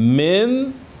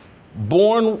 men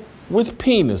born with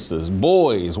penises,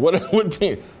 boys, whatever it would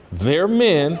be, they're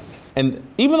men. And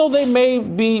even though they may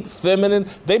be feminine,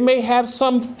 they may have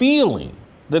some feeling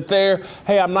that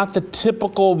hey, I'm not the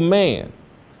typical man.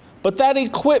 But that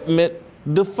equipment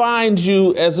defines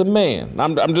you as a man.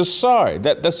 I'm just sorry.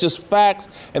 That's just facts.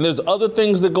 And there's other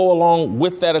things that go along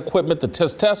with that equipment, the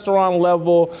testosterone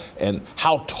level and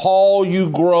how tall you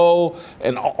grow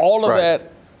and all of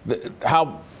that,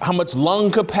 how much lung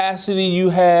capacity you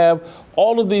have,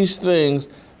 all of these things.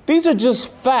 These are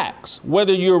just facts,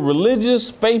 whether you're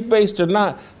religious, faith-based or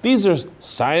not. These are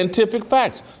scientific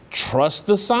facts. Trust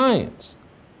the science.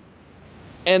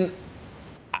 And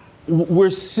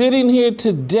we're sitting here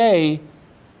today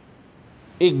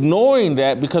ignoring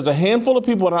that because a handful of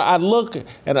people, and I look,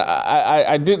 and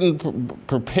I didn't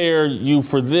prepare you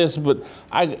for this, but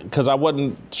because I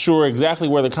wasn't sure exactly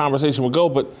where the conversation would go,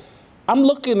 but I'm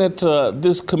looking at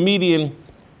this comedian,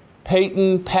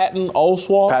 Patton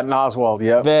Oswalt. Patton Oswalt,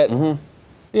 yeah. That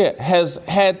has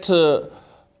had to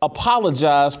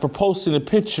apologize for posting a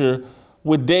picture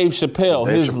with Dave Chappelle,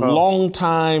 his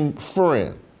longtime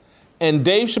friend. And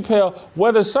Dave Chappelle,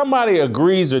 whether somebody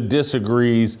agrees or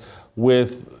disagrees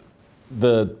with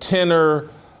the tenor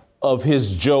of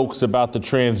his jokes about the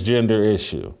transgender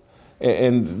issue,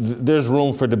 and there's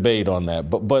room for debate on that,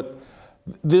 but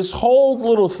this whole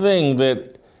little thing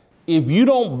that if you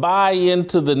don't buy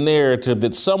into the narrative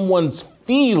that someone's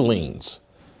feelings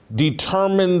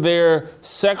determine their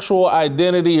sexual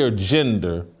identity or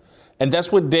gender, and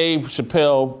that's what Dave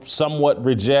Chappelle somewhat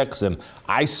rejects, and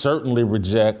I certainly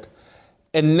reject.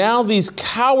 And now these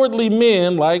cowardly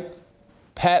men like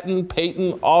Patton,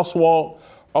 Peyton, Oswalt,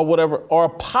 or whatever, are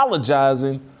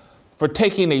apologizing for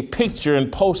taking a picture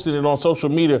and posting it on social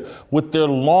media with their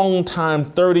longtime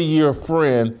 30-year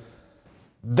friend.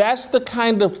 That's the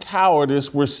kind of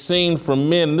cowardice we're seeing from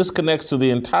men. This connects to the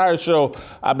entire show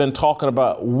I've been talking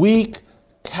about. Weak,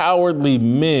 cowardly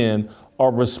men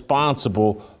are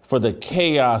responsible for the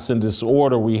chaos and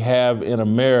disorder we have in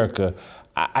America.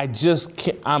 I just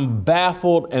can't, I'm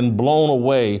baffled and blown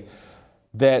away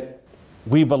that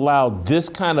we've allowed this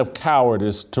kind of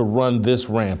cowardice to run this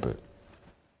rampant.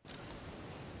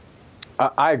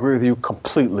 I agree with you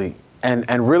completely.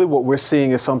 And really what we're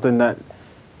seeing is something that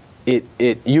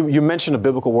you mentioned a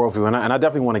biblical worldview, and I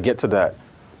definitely want to get to that.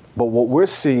 But what we're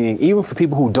seeing, even for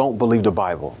people who don't believe the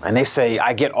Bible, and they say,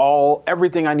 I get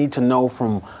everything I need to know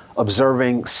from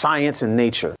observing science and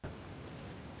nature.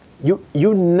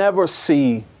 You never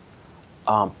see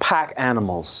pack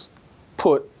animals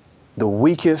put the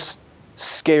weakest,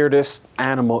 scaredest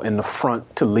animal in the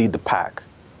front to lead the pack.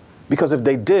 Because if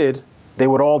they did, they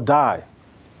would all die.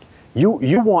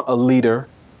 You want a leader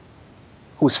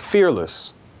who's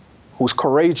fearless, who's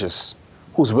courageous,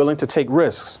 who's willing to take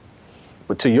risks.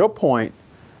 But to your point,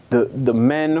 the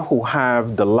men who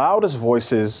have the loudest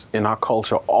voices in our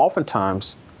culture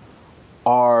oftentimes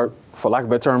are, for lack of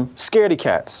a better term, scaredy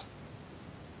cats.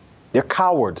 They're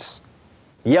cowards,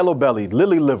 yellow-bellied,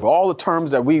 lily-livered, all the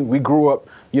terms that we grew up,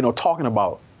 talking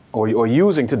about or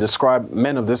using to describe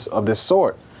men of this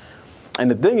sort. And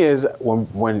the thing is,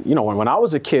 when I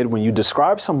was a kid, when you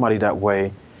describe somebody that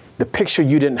way, the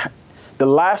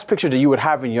last picture that you would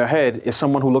have in your head is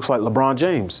someone who looks like LeBron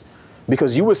James,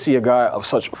 because you would see a guy of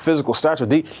such physical stature.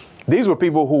 These were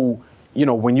people who,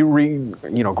 when you read,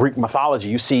 Greek mythology,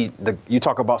 you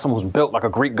talk about someone who's built like a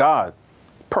Greek god,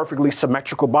 perfectly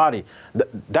symmetrical body.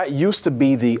 That used to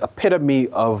be the epitome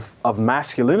of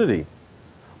masculinity.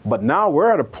 But now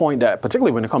we're at a point that,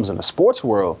 particularly when it comes in the sports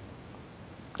world,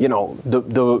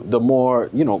 the more,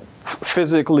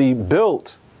 physically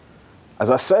built,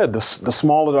 as I said, the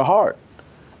smaller the heart.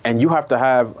 And you have to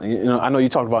have, I know you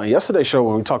talked about in yesterday's show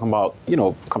when we were talking about,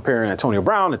 comparing Antonio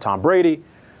Brown and Tom Brady,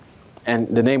 and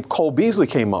the name Cole Beasley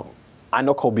came up. I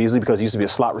know Cole Beasley because he used to be a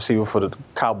slot receiver for the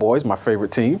Cowboys, my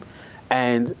favorite team.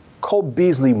 And Cole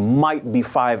Beasley might be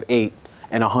 5'8"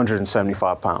 and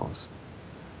 175 pounds.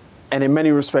 And in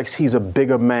many respects, he's a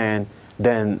bigger man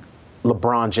than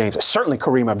LeBron James, certainly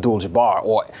Kareem Abdul-Jabbar,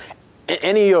 or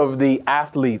any of the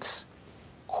athletes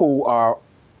who are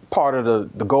part of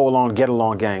the go along, get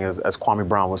along gang, as Kwame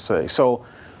Brown would say. So,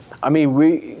 I mean,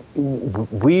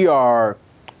 we are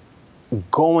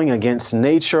going against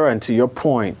nature, and to your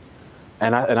point,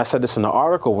 and I said this in the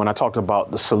article when I talked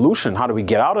about the solution, how do we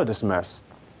get out of this mess?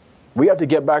 We have to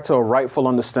get back to a rightful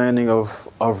understanding of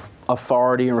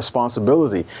authority and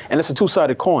responsibility. And it's a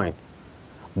two-sided coin,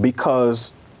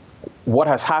 because what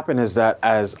has happened is that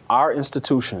as our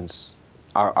institutions,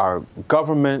 our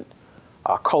government,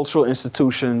 our cultural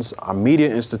institutions, our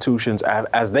media institutions,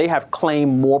 as they have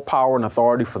claimed more power and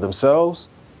authority for themselves,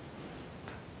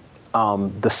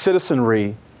 the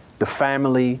citizenry, the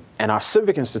family, and our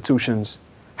civic institutions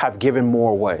have given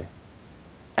more away.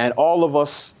 And all of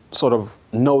us sort of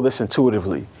know this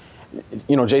intuitively.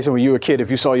 Jason, when you were a kid,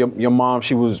 if you saw your mom,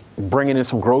 she was bringing in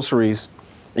some groceries,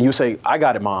 and you say, I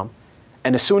got it, Mom.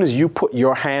 And as soon as you put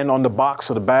your hand on the box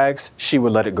or the bags, she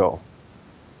would let it go.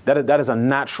 That is a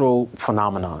natural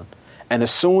phenomenon. And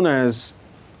as soon as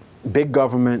big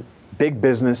government, big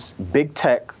business, big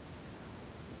tech,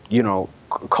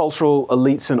 cultural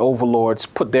elites and overlords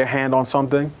put their hand on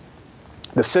something,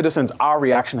 the citizens, our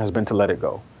reaction has been to let it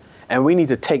go. And we need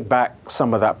to take back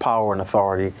some of that power and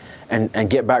authority and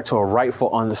get back to a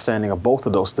rightful understanding of both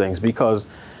of those things. Because,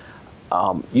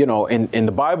 in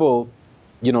the Bible,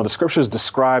 the scriptures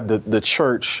describe the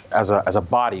church as a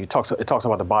body. It talks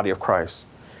about the body of Christ.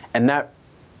 And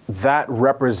that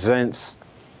represents,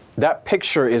 that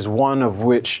picture is one of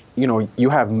which, you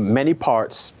have many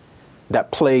parts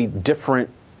that play different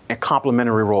and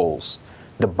complementary roles.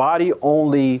 The body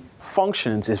only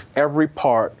functions if every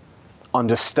part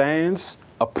understands,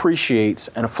 appreciates,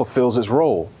 and fulfills its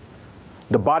role.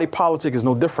 The body politic is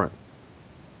no different.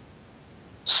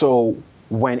 So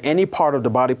when any part of the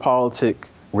body politic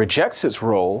rejects its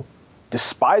role,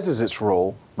 despises its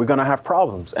role, we're going to have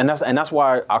problems. And that's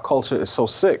why our culture is so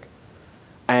sick.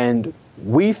 And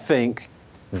we think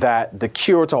that the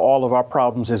cure to all of our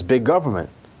problems is big government.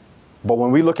 But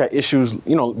when we look at issues,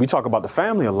 we talk about the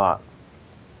family a lot.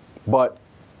 But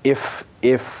if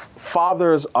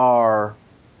fathers are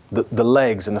the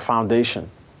legs and the foundation,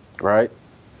 right?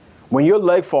 When your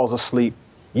leg falls asleep,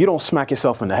 you don't smack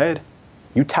yourself in the head.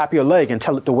 You tap your leg and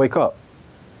tell it to wake up.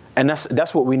 And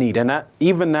that's what we need. And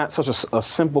that's such a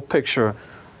simple picture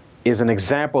is an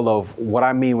example of what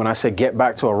I mean when I say get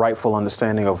back to a rightful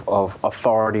understanding of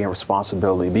authority and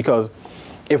responsibility. Because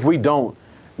if we don't,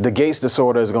 the Gates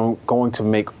disorder is going to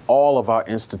make all of our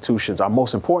institutions, our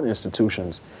most important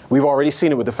institutions, we've already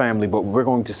seen it with the family, but we're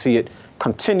going to see it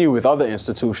continue with other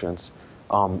institutions,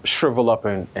 shrivel up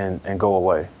and go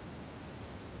away.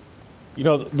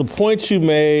 The point you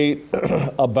made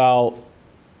about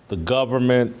the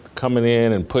government coming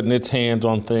in and putting its hands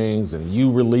on things and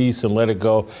you release and let it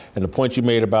go, and the point you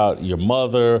made about your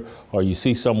mother, or you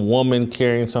see some woman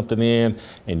carrying something in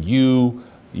and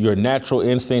your natural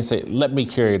instinct say, let me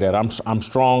carry that. I'm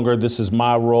stronger. This is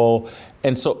my role.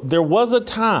 And so there was a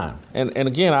time, and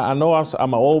again, I know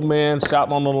I'm an old man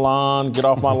shouting on the lawn, get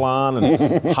off my lawn,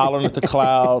 and hollering at the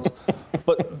clouds,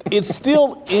 but it's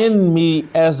still in me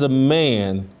as a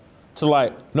man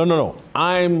to no,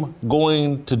 I'm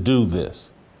going to do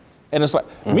this. And it's like,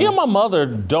 me and my mother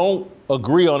don't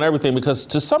agree on everything because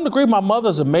to some degree, my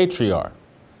mother's a matriarch.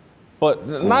 But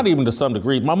not even to some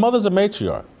degree. My mother's a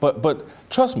matriarch. But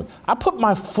trust me, I put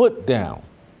my foot down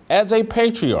as a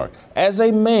patriarch, as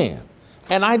a man,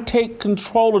 and I take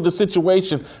control of the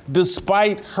situation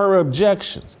despite her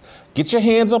objections. Get your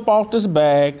hands up off this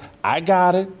bag. I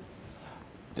got it.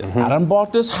 I done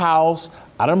bought this house.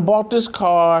 I done bought this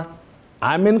car.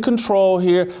 I'm in control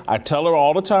here. I tell her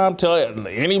all the time, tell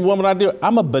any woman I deal with,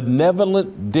 I'm a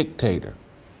benevolent dictator.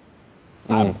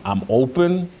 I'm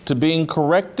open to being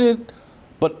corrected,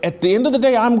 but at the end of the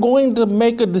day, I'm going to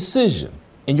make a decision,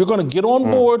 and you're going to get on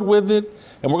board with it,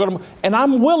 and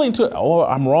I'm willing to. Oh,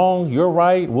 I'm wrong. You're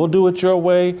right. We'll do it your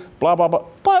way. Blah blah blah.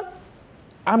 But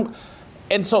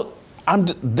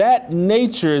that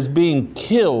nature is being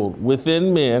killed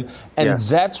within men, and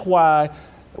that's why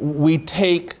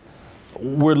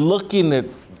we're looking at,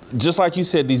 just like you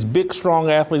said, these big,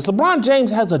 strong athletes. LeBron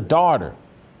James has a daughter.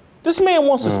 This man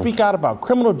wants to speak out about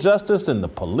criminal justice and the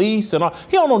police and all.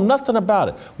 He don't know nothing about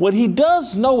it. What he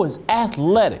does know is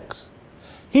athletics.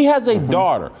 He has a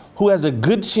daughter who has a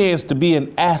good chance to be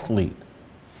an athlete.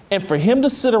 And for him to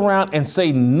sit around and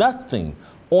say nothing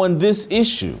on this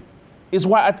issue is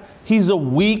why he's a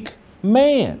weak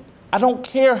man. I don't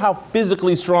care how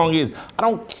physically strong he is. I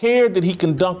don't care that he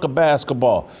can dunk a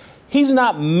basketball. He's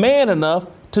not man enough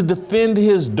to defend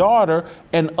his daughter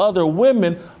and other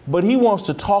women, but he wants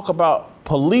to talk about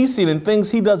policing and things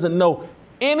he doesn't know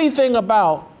anything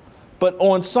about, but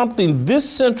on something this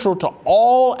central to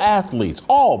all athletes,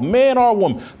 all man or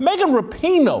woman. Megan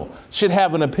Rapinoe should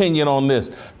have an opinion on this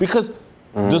because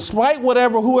despite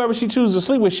whoever she chooses to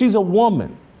sleep with, she's a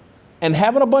woman. And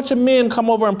having a bunch of men come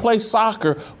over and play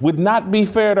soccer would not be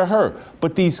fair to her.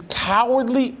 But these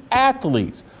cowardly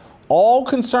athletes, all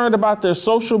concerned about their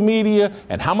social media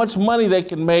and how much money they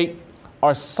can make,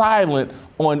 are silent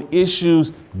on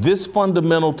issues this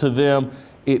fundamental to them.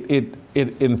 It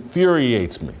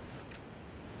infuriates me.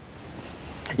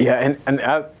 Yeah,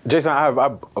 and Jason, I have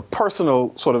a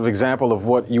personal sort of example of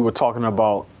what you were talking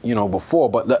about, before.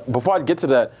 But before I get to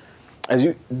that,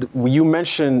 when you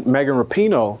mentioned Megan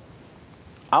Rapinoe,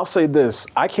 I'll say this: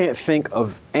 I can't think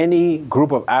of any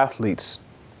group of athletes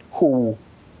who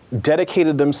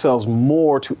dedicated themselves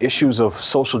more to issues of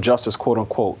social justice, quote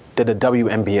unquote, than the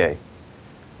WNBA.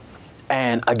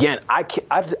 And again, I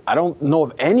don't know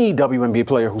of any WNBA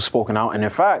player who's spoken out. And in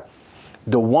fact,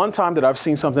 the one time that I've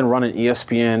seen something run on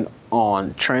ESPN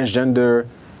on transgender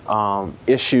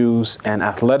issues and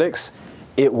athletics,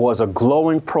 it was a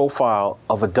glowing profile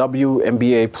of a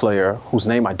WNBA player whose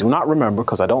name I do not remember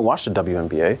because I don't watch the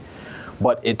WNBA,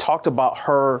 but it talked about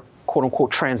her, quote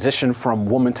unquote, transition from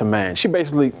woman to man. She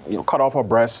basically, cut off her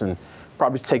breasts and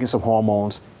probably taking some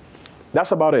hormones.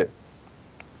 That's about it.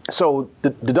 So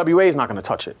the WA is not going to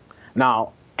touch it.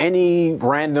 Now, any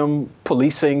random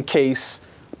policing case,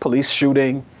 police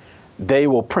shooting, they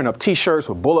will print up T-shirts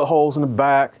with bullet holes in the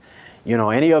back.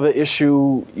 Any other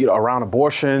issue around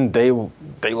abortion, they will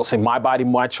say my body,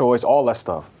 my choice, all that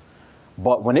stuff.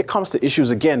 But when it comes to issues,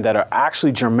 again, that are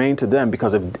actually germane to them,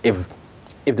 because if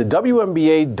the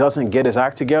WNBA doesn't get its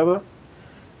act together,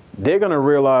 they're going to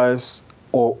realize,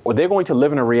 or they're going to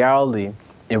live in a reality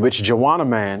in which Joanna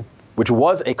Man, which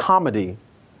was a comedy,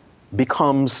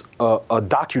 becomes a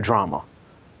docudrama.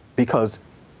 Because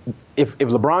if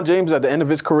LeBron James at the end of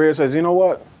his career says, you know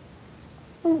what,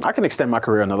 I can extend my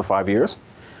career another 5 years.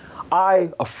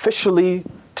 I officially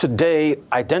today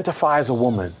identify as a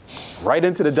woman, right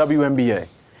into the WNBA.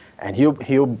 And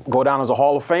he'll go down as a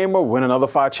Hall of Famer, win another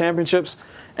 5 championships,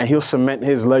 and he'll cement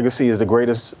his legacy as the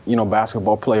greatest,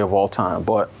 basketball player of all time.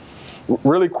 But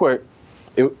really quick,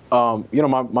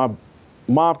 my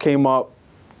mom came up,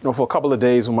 for a couple of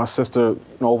days with my sister,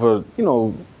 over,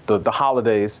 the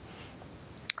holidays.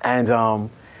 And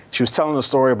she was telling a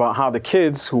story about how the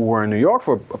kids who were in New York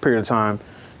for a period of time,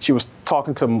 she was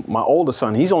talking to my older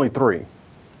son. He's only 3.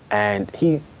 And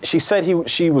she said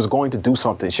she was going to do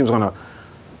something. She was going to,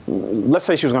 let's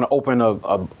say she was going to open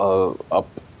a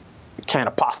can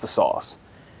of pasta sauce.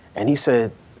 And he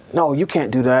said, no, you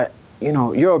can't do that.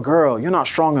 You're a girl. You're not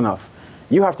strong enough.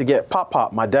 You have to get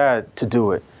Pop, my dad, to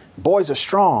do it. Boys are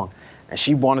strong. And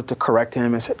she wanted to correct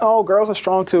him and said, oh, girls are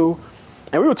strong too.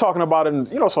 And we were talking about it and,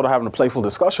 sort of having a playful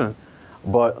discussion.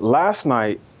 But last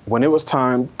night, when it was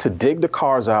time to dig the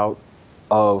cars out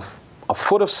of a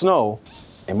foot of snow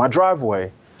in my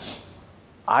driveway,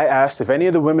 I asked if any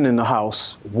of the women in the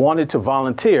house wanted to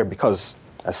volunteer because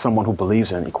as someone who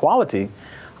believes in equality,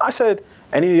 I said,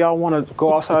 any of y'all want to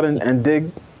go outside and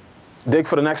dig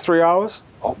for the next 3 hours?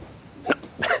 Oh,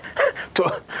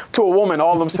 to a woman,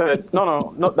 all of them said,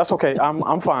 no, that's okay.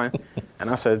 I'm fine. And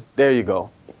I said, there you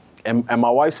go. And my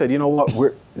wife said, you know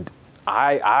what?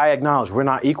 I acknowledge we're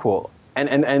not equal.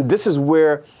 And this is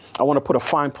where I want to put a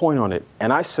fine point on it.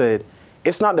 And I said,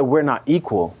 it's not that we're not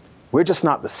equal. We're just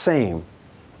not the same.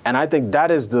 And I think that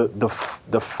is the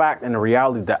fact and the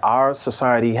reality that our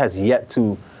society has yet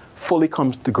to fully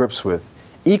come to grips with.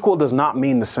 Equal does not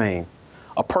mean the same.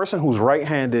 A person who's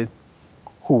right-handed,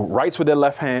 who writes with their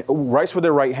left hand, who writes with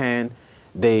their right hand,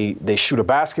 they shoot a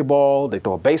basketball, they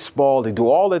throw a baseball, they do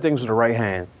all their things with the right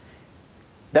hand.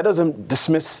 That doesn't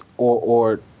dismiss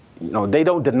or they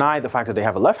don't deny the fact that they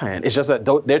have a left hand. It's just that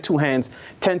their 2 hands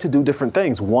tend to do different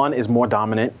things. One is more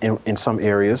dominant in some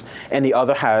areas, and the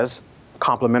other has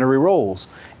complementary roles.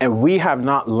 And we have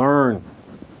not learned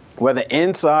whether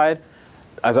inside,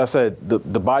 as I said, the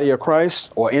body of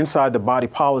Christ or inside the body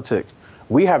politic,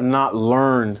 we have not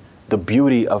learned the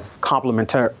beauty of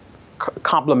complementary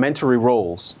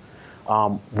roles.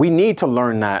 We need to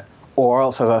learn that, or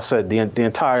else, as I said, the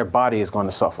entire body is going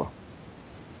to suffer.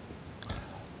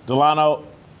 Delano,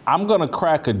 I'm going to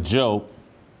crack a joke,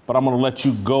 but I'm going to let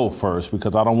you go first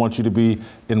because I don't want you to be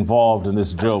involved in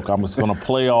this joke. I'm just going to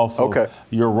play off of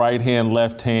your right hand,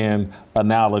 left hand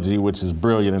analogy, which is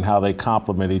brilliant in how they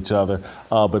complement each other.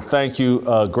 But thank you.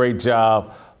 Great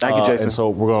job. Thank you, Jason. And so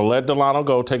we're going to let Delano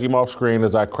go, take him off screen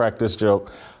as I crack this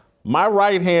joke. My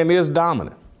right hand is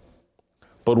dominant,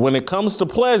 but when it comes to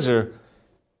pleasure,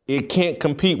 it can't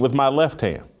compete with my left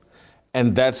hand.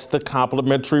 And that's the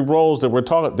complementary roles that we're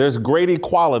talking. There's great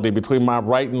equality between my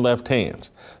right and left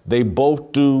hands. They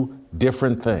both do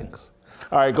different things.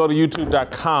 All right, go to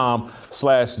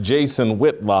youtube.com/Jason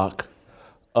Whitlock.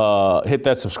 Hit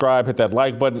that subscribe, hit that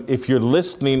like button. If you're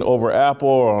listening over Apple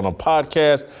or on a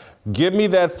podcast, give me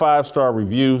that 5-star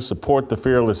review. Support the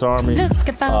Fearless Army.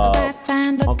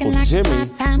 Uncle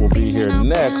Jimmy will be here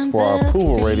next for our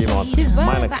approval rating on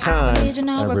Minor Kinds and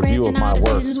a review of my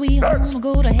work.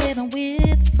 Go to heaven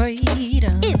with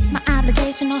freedom. It's my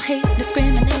obligation, no hate,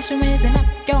 discrimination, raising up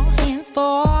your hands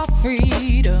for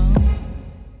freedom.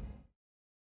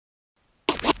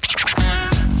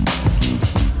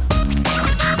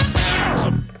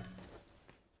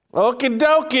 Okie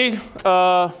dokie.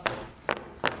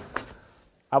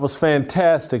 I was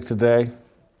fantastic today.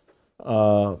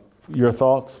 Your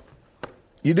thoughts?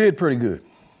 You did pretty good.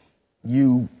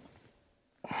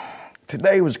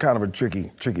 Today was kind of a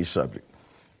tricky subject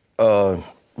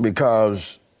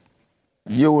because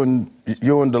you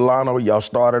and Delano, y'all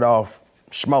started off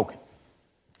smoking,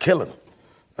 killing them.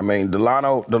 I mean,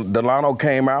 Delano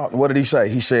came out, and what did he say?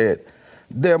 He said,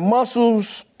 their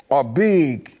muscles are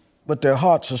big, but their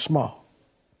hearts are small,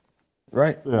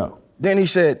 right? Yeah. Then he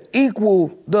said, equal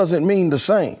doesn't mean the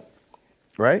same,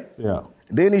 right? Yeah.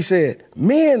 Then he said,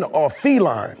 men are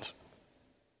felines.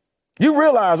 You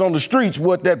realize on the streets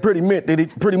what that pretty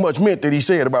much meant that he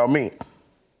said about men.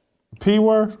 P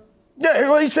word? Yeah,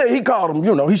 well, he said, he called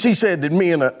them, he said that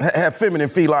men have feminine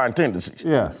feline tendencies.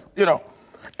 Yes.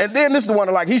 And then this is the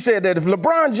one he said that if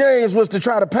LeBron James was to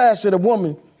try to pass it a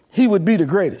woman, he would be the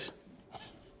greatest.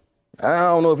 I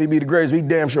don't know if he'd be the greatest, but he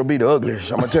damn sure be the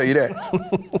ugliest. I'm going to tell you that.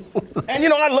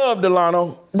 And, I love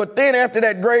Delano. But then after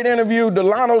that great interview,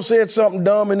 Delano said something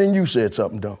dumb, and then you said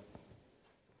something dumb.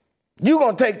 You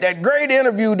gonna take that great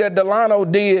interview that Delano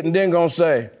did and then gonna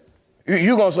say,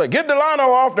 you gonna say, get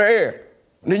Delano off the air.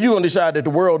 And then you gonna decide that the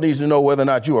world needs to know whether or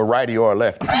not you a righty or a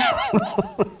lefty.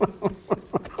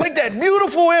 Take that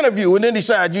beautiful interview and then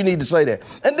decide you need to say that.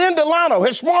 And then Delano,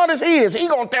 as smart as he is, he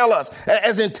gonna tell us,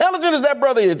 as intelligent as that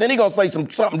brother is, then he gonna say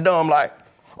something dumb like,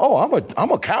 oh,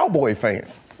 I'm a Cowboy fan.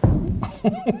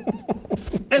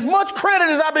 As much credit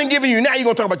as I've been giving you, now you're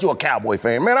gonna talk about you a Cowboy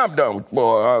fan. Man, I'm done,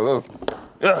 boy.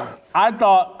 I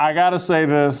thought, I gotta say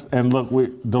this, and look,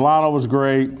 Delano was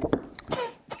great,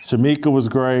 Shamika was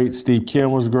great, Steve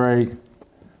Kim was great,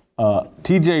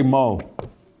 TJ Moe.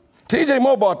 TJ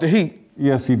Moe bought the heat.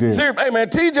 Yes, he did. Hey, man,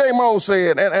 TJ Moe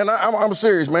said, and I'm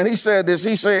serious, man, he said this,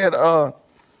 he said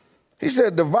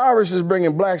the virus is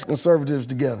bringing blacks conservatives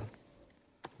together.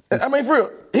 I mean, for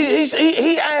real,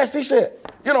 he asked, he said,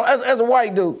 you know, as a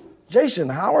white dude, Jason,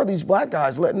 how are these black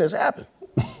guys letting this happen?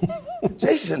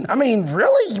 Jason, I mean,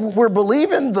 really? We're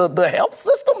believing the health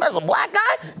system as a black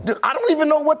guy? I don't even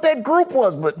know what that group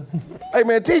was, but hey,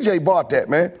 man, TJ bought that,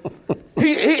 man.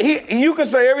 You can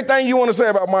say everything you want to say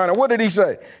about Mina. What did he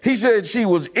say? He said she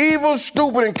was evil,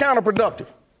 stupid, and counterproductive.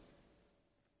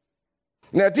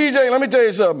 Now, TJ, let me tell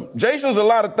you something. Jason's a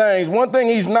lot of things. One thing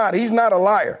he's not a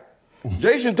liar.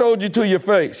 Jason told you to your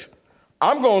face,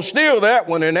 I'm going to steal that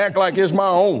one and act like it's my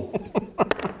own.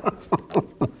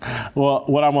 Well,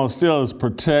 what I'm going to steal is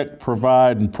protect,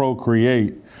 provide, and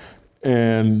procreate.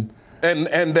 And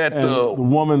that the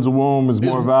woman's womb is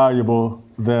more valuable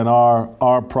than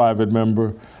our private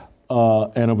member.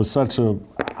 And it was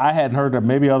I hadn't heard that.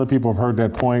 Maybe other people have heard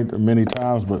that point many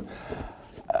times, but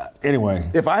anyway.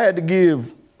 If I had to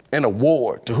give an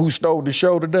award to who stole the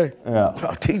show today,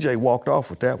 TJ walked off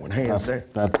with that one, hands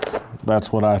down.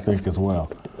 That's what I think as well.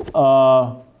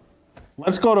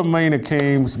 Let's go to Mina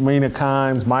Kimes,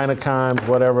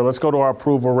 whatever. Let's go to our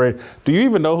approval rate. Do you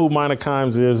even know who Mina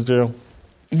Kimes is, Jim?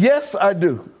 Yes, I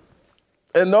do.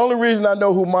 And the only reason I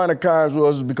know who Mina Kimes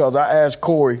was is because I asked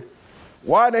Corey,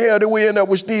 why the hell did we end up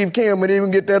with Steve Kim and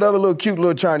even get that other little cute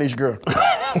little Chinese girl?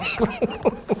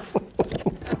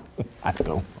 I don't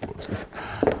know.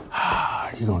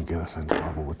 You're going to get us in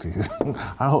trouble with these.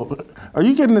 I hope. Are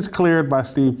you getting this cleared by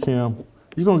Steve Kim?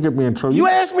 You're going to get me in trouble. You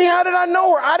asked me how did I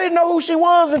know her? I didn't know who she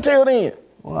was until then.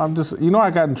 Well, I'm just,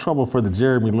 I got in trouble for the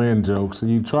Jeremy Lin jokes.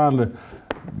 And you trying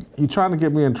to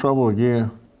get me in trouble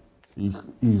again?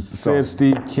 You said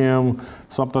Steve Kim,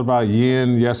 something about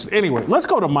yin yesterday. Anyway, let's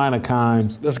go to Mina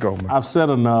Kimes. Let's go, man. I've said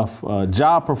enough.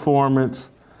 Job performance.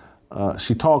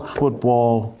 She talks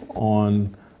football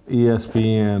on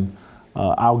ESPN.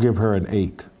 I'll give her an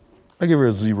 8. I give her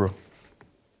a 0.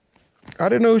 I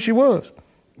didn't know who she was.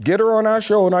 Get her on our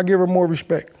show and I'll give her more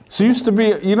respect. She used to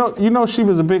be, she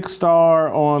was a big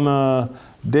star on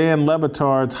Dan Le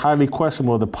Batard's Highly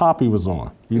Questionable that Poppy was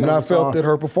on. And I felt that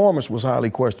her performance was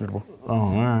highly questionable. Oh,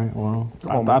 all right. Well,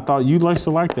 I thought you used to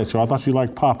like that show. I thought you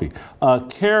liked Poppy.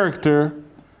 Character,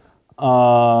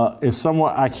 if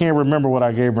someone, I can't remember what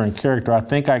I gave her in character. I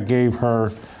think I gave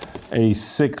her a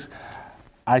 6.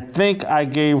 I think I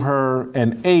gave her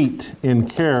an 8 in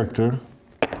character.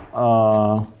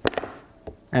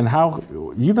 And how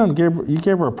you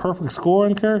gave her a perfect score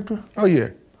in character? Oh yeah.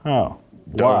 How?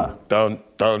 Why? Dun.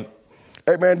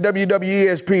 Hey man,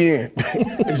 WWESPN.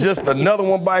 It's just another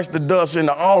one bites the dust in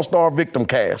the all-star victim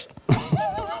cast.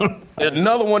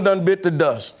 Another one done bit the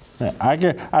dust. I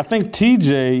think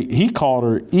TJ, he called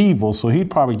her evil, so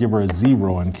he'd probably give her a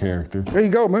 0 in character. There you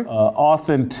go, man.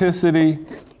 Authenticity,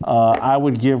 I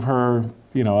would give her,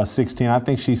 a 16. I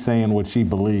think she's saying what she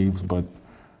believes, but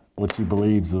what she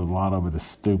believes, a lot of it is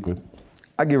stupid.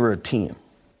 I give her a 10.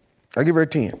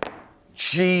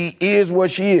 She is what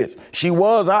she is. She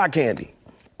was eye candy.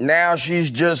 Now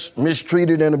she's just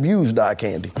mistreated and abused eye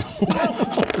candy.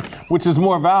 Which is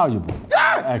more valuable,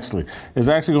 actually. It's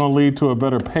actually going to lead to a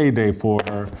better payday for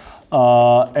her.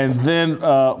 And then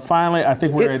finally, I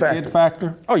think we're at It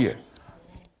Factor. Oh, yeah.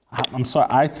 I'm sorry.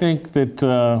 I think that,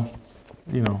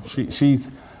 she's...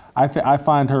 I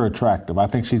find her attractive. I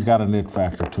think she's got an it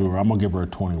factor to her. I'm going to give her a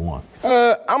 21.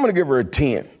 I'm going to give her a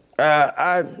 10.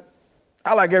 I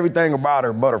like everything about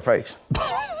her but her face.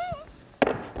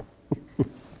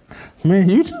 Man,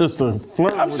 you just a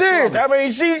flirt. I'm serious. I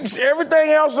mean, she everything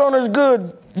else on her is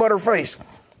good but her face.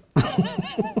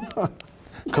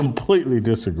 Completely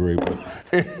disagree. But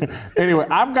anyway,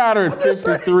 I've got her at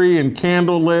 53 in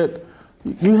Candlelit.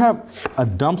 You have a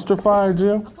dumpster fire,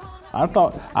 Jim? I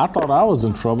thought I was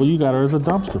in trouble. You got her as a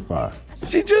dumpster fire.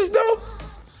 She just don't.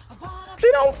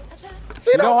 You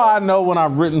know how I know when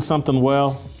I've written something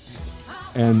well,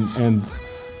 and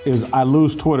is I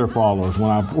lose Twitter followers when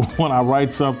I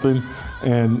write something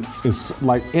And it's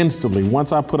like instantly,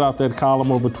 once I put out that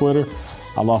column over Twitter,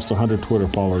 I lost 100 Twitter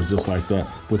followers just like that,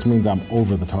 which means I'm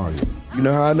over the target. You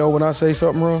know how I know when I say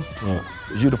something wrong?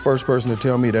 Is you're the first person to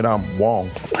tell me that I'm wrong.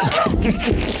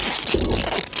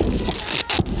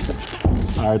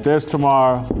 All right, there's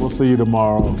tomorrow. We'll see you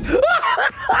tomorrow.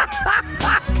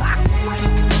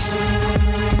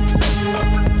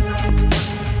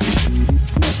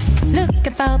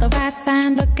 Looking for the right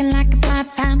sign, looking like it's my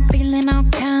time, feeling all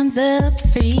kinds of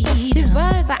free. These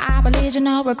words are our religion,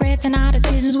 no regrets in our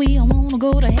decisions. We all wanna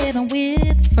go to heaven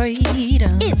with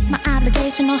freedom. It's my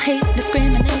obligation, no hate,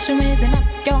 discrimination, raising up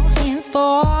your hands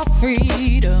for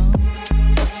freedom.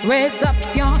 Raise up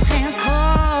your hands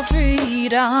for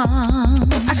freedom.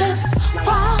 I just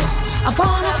want, I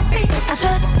wanna be, I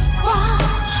just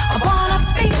want.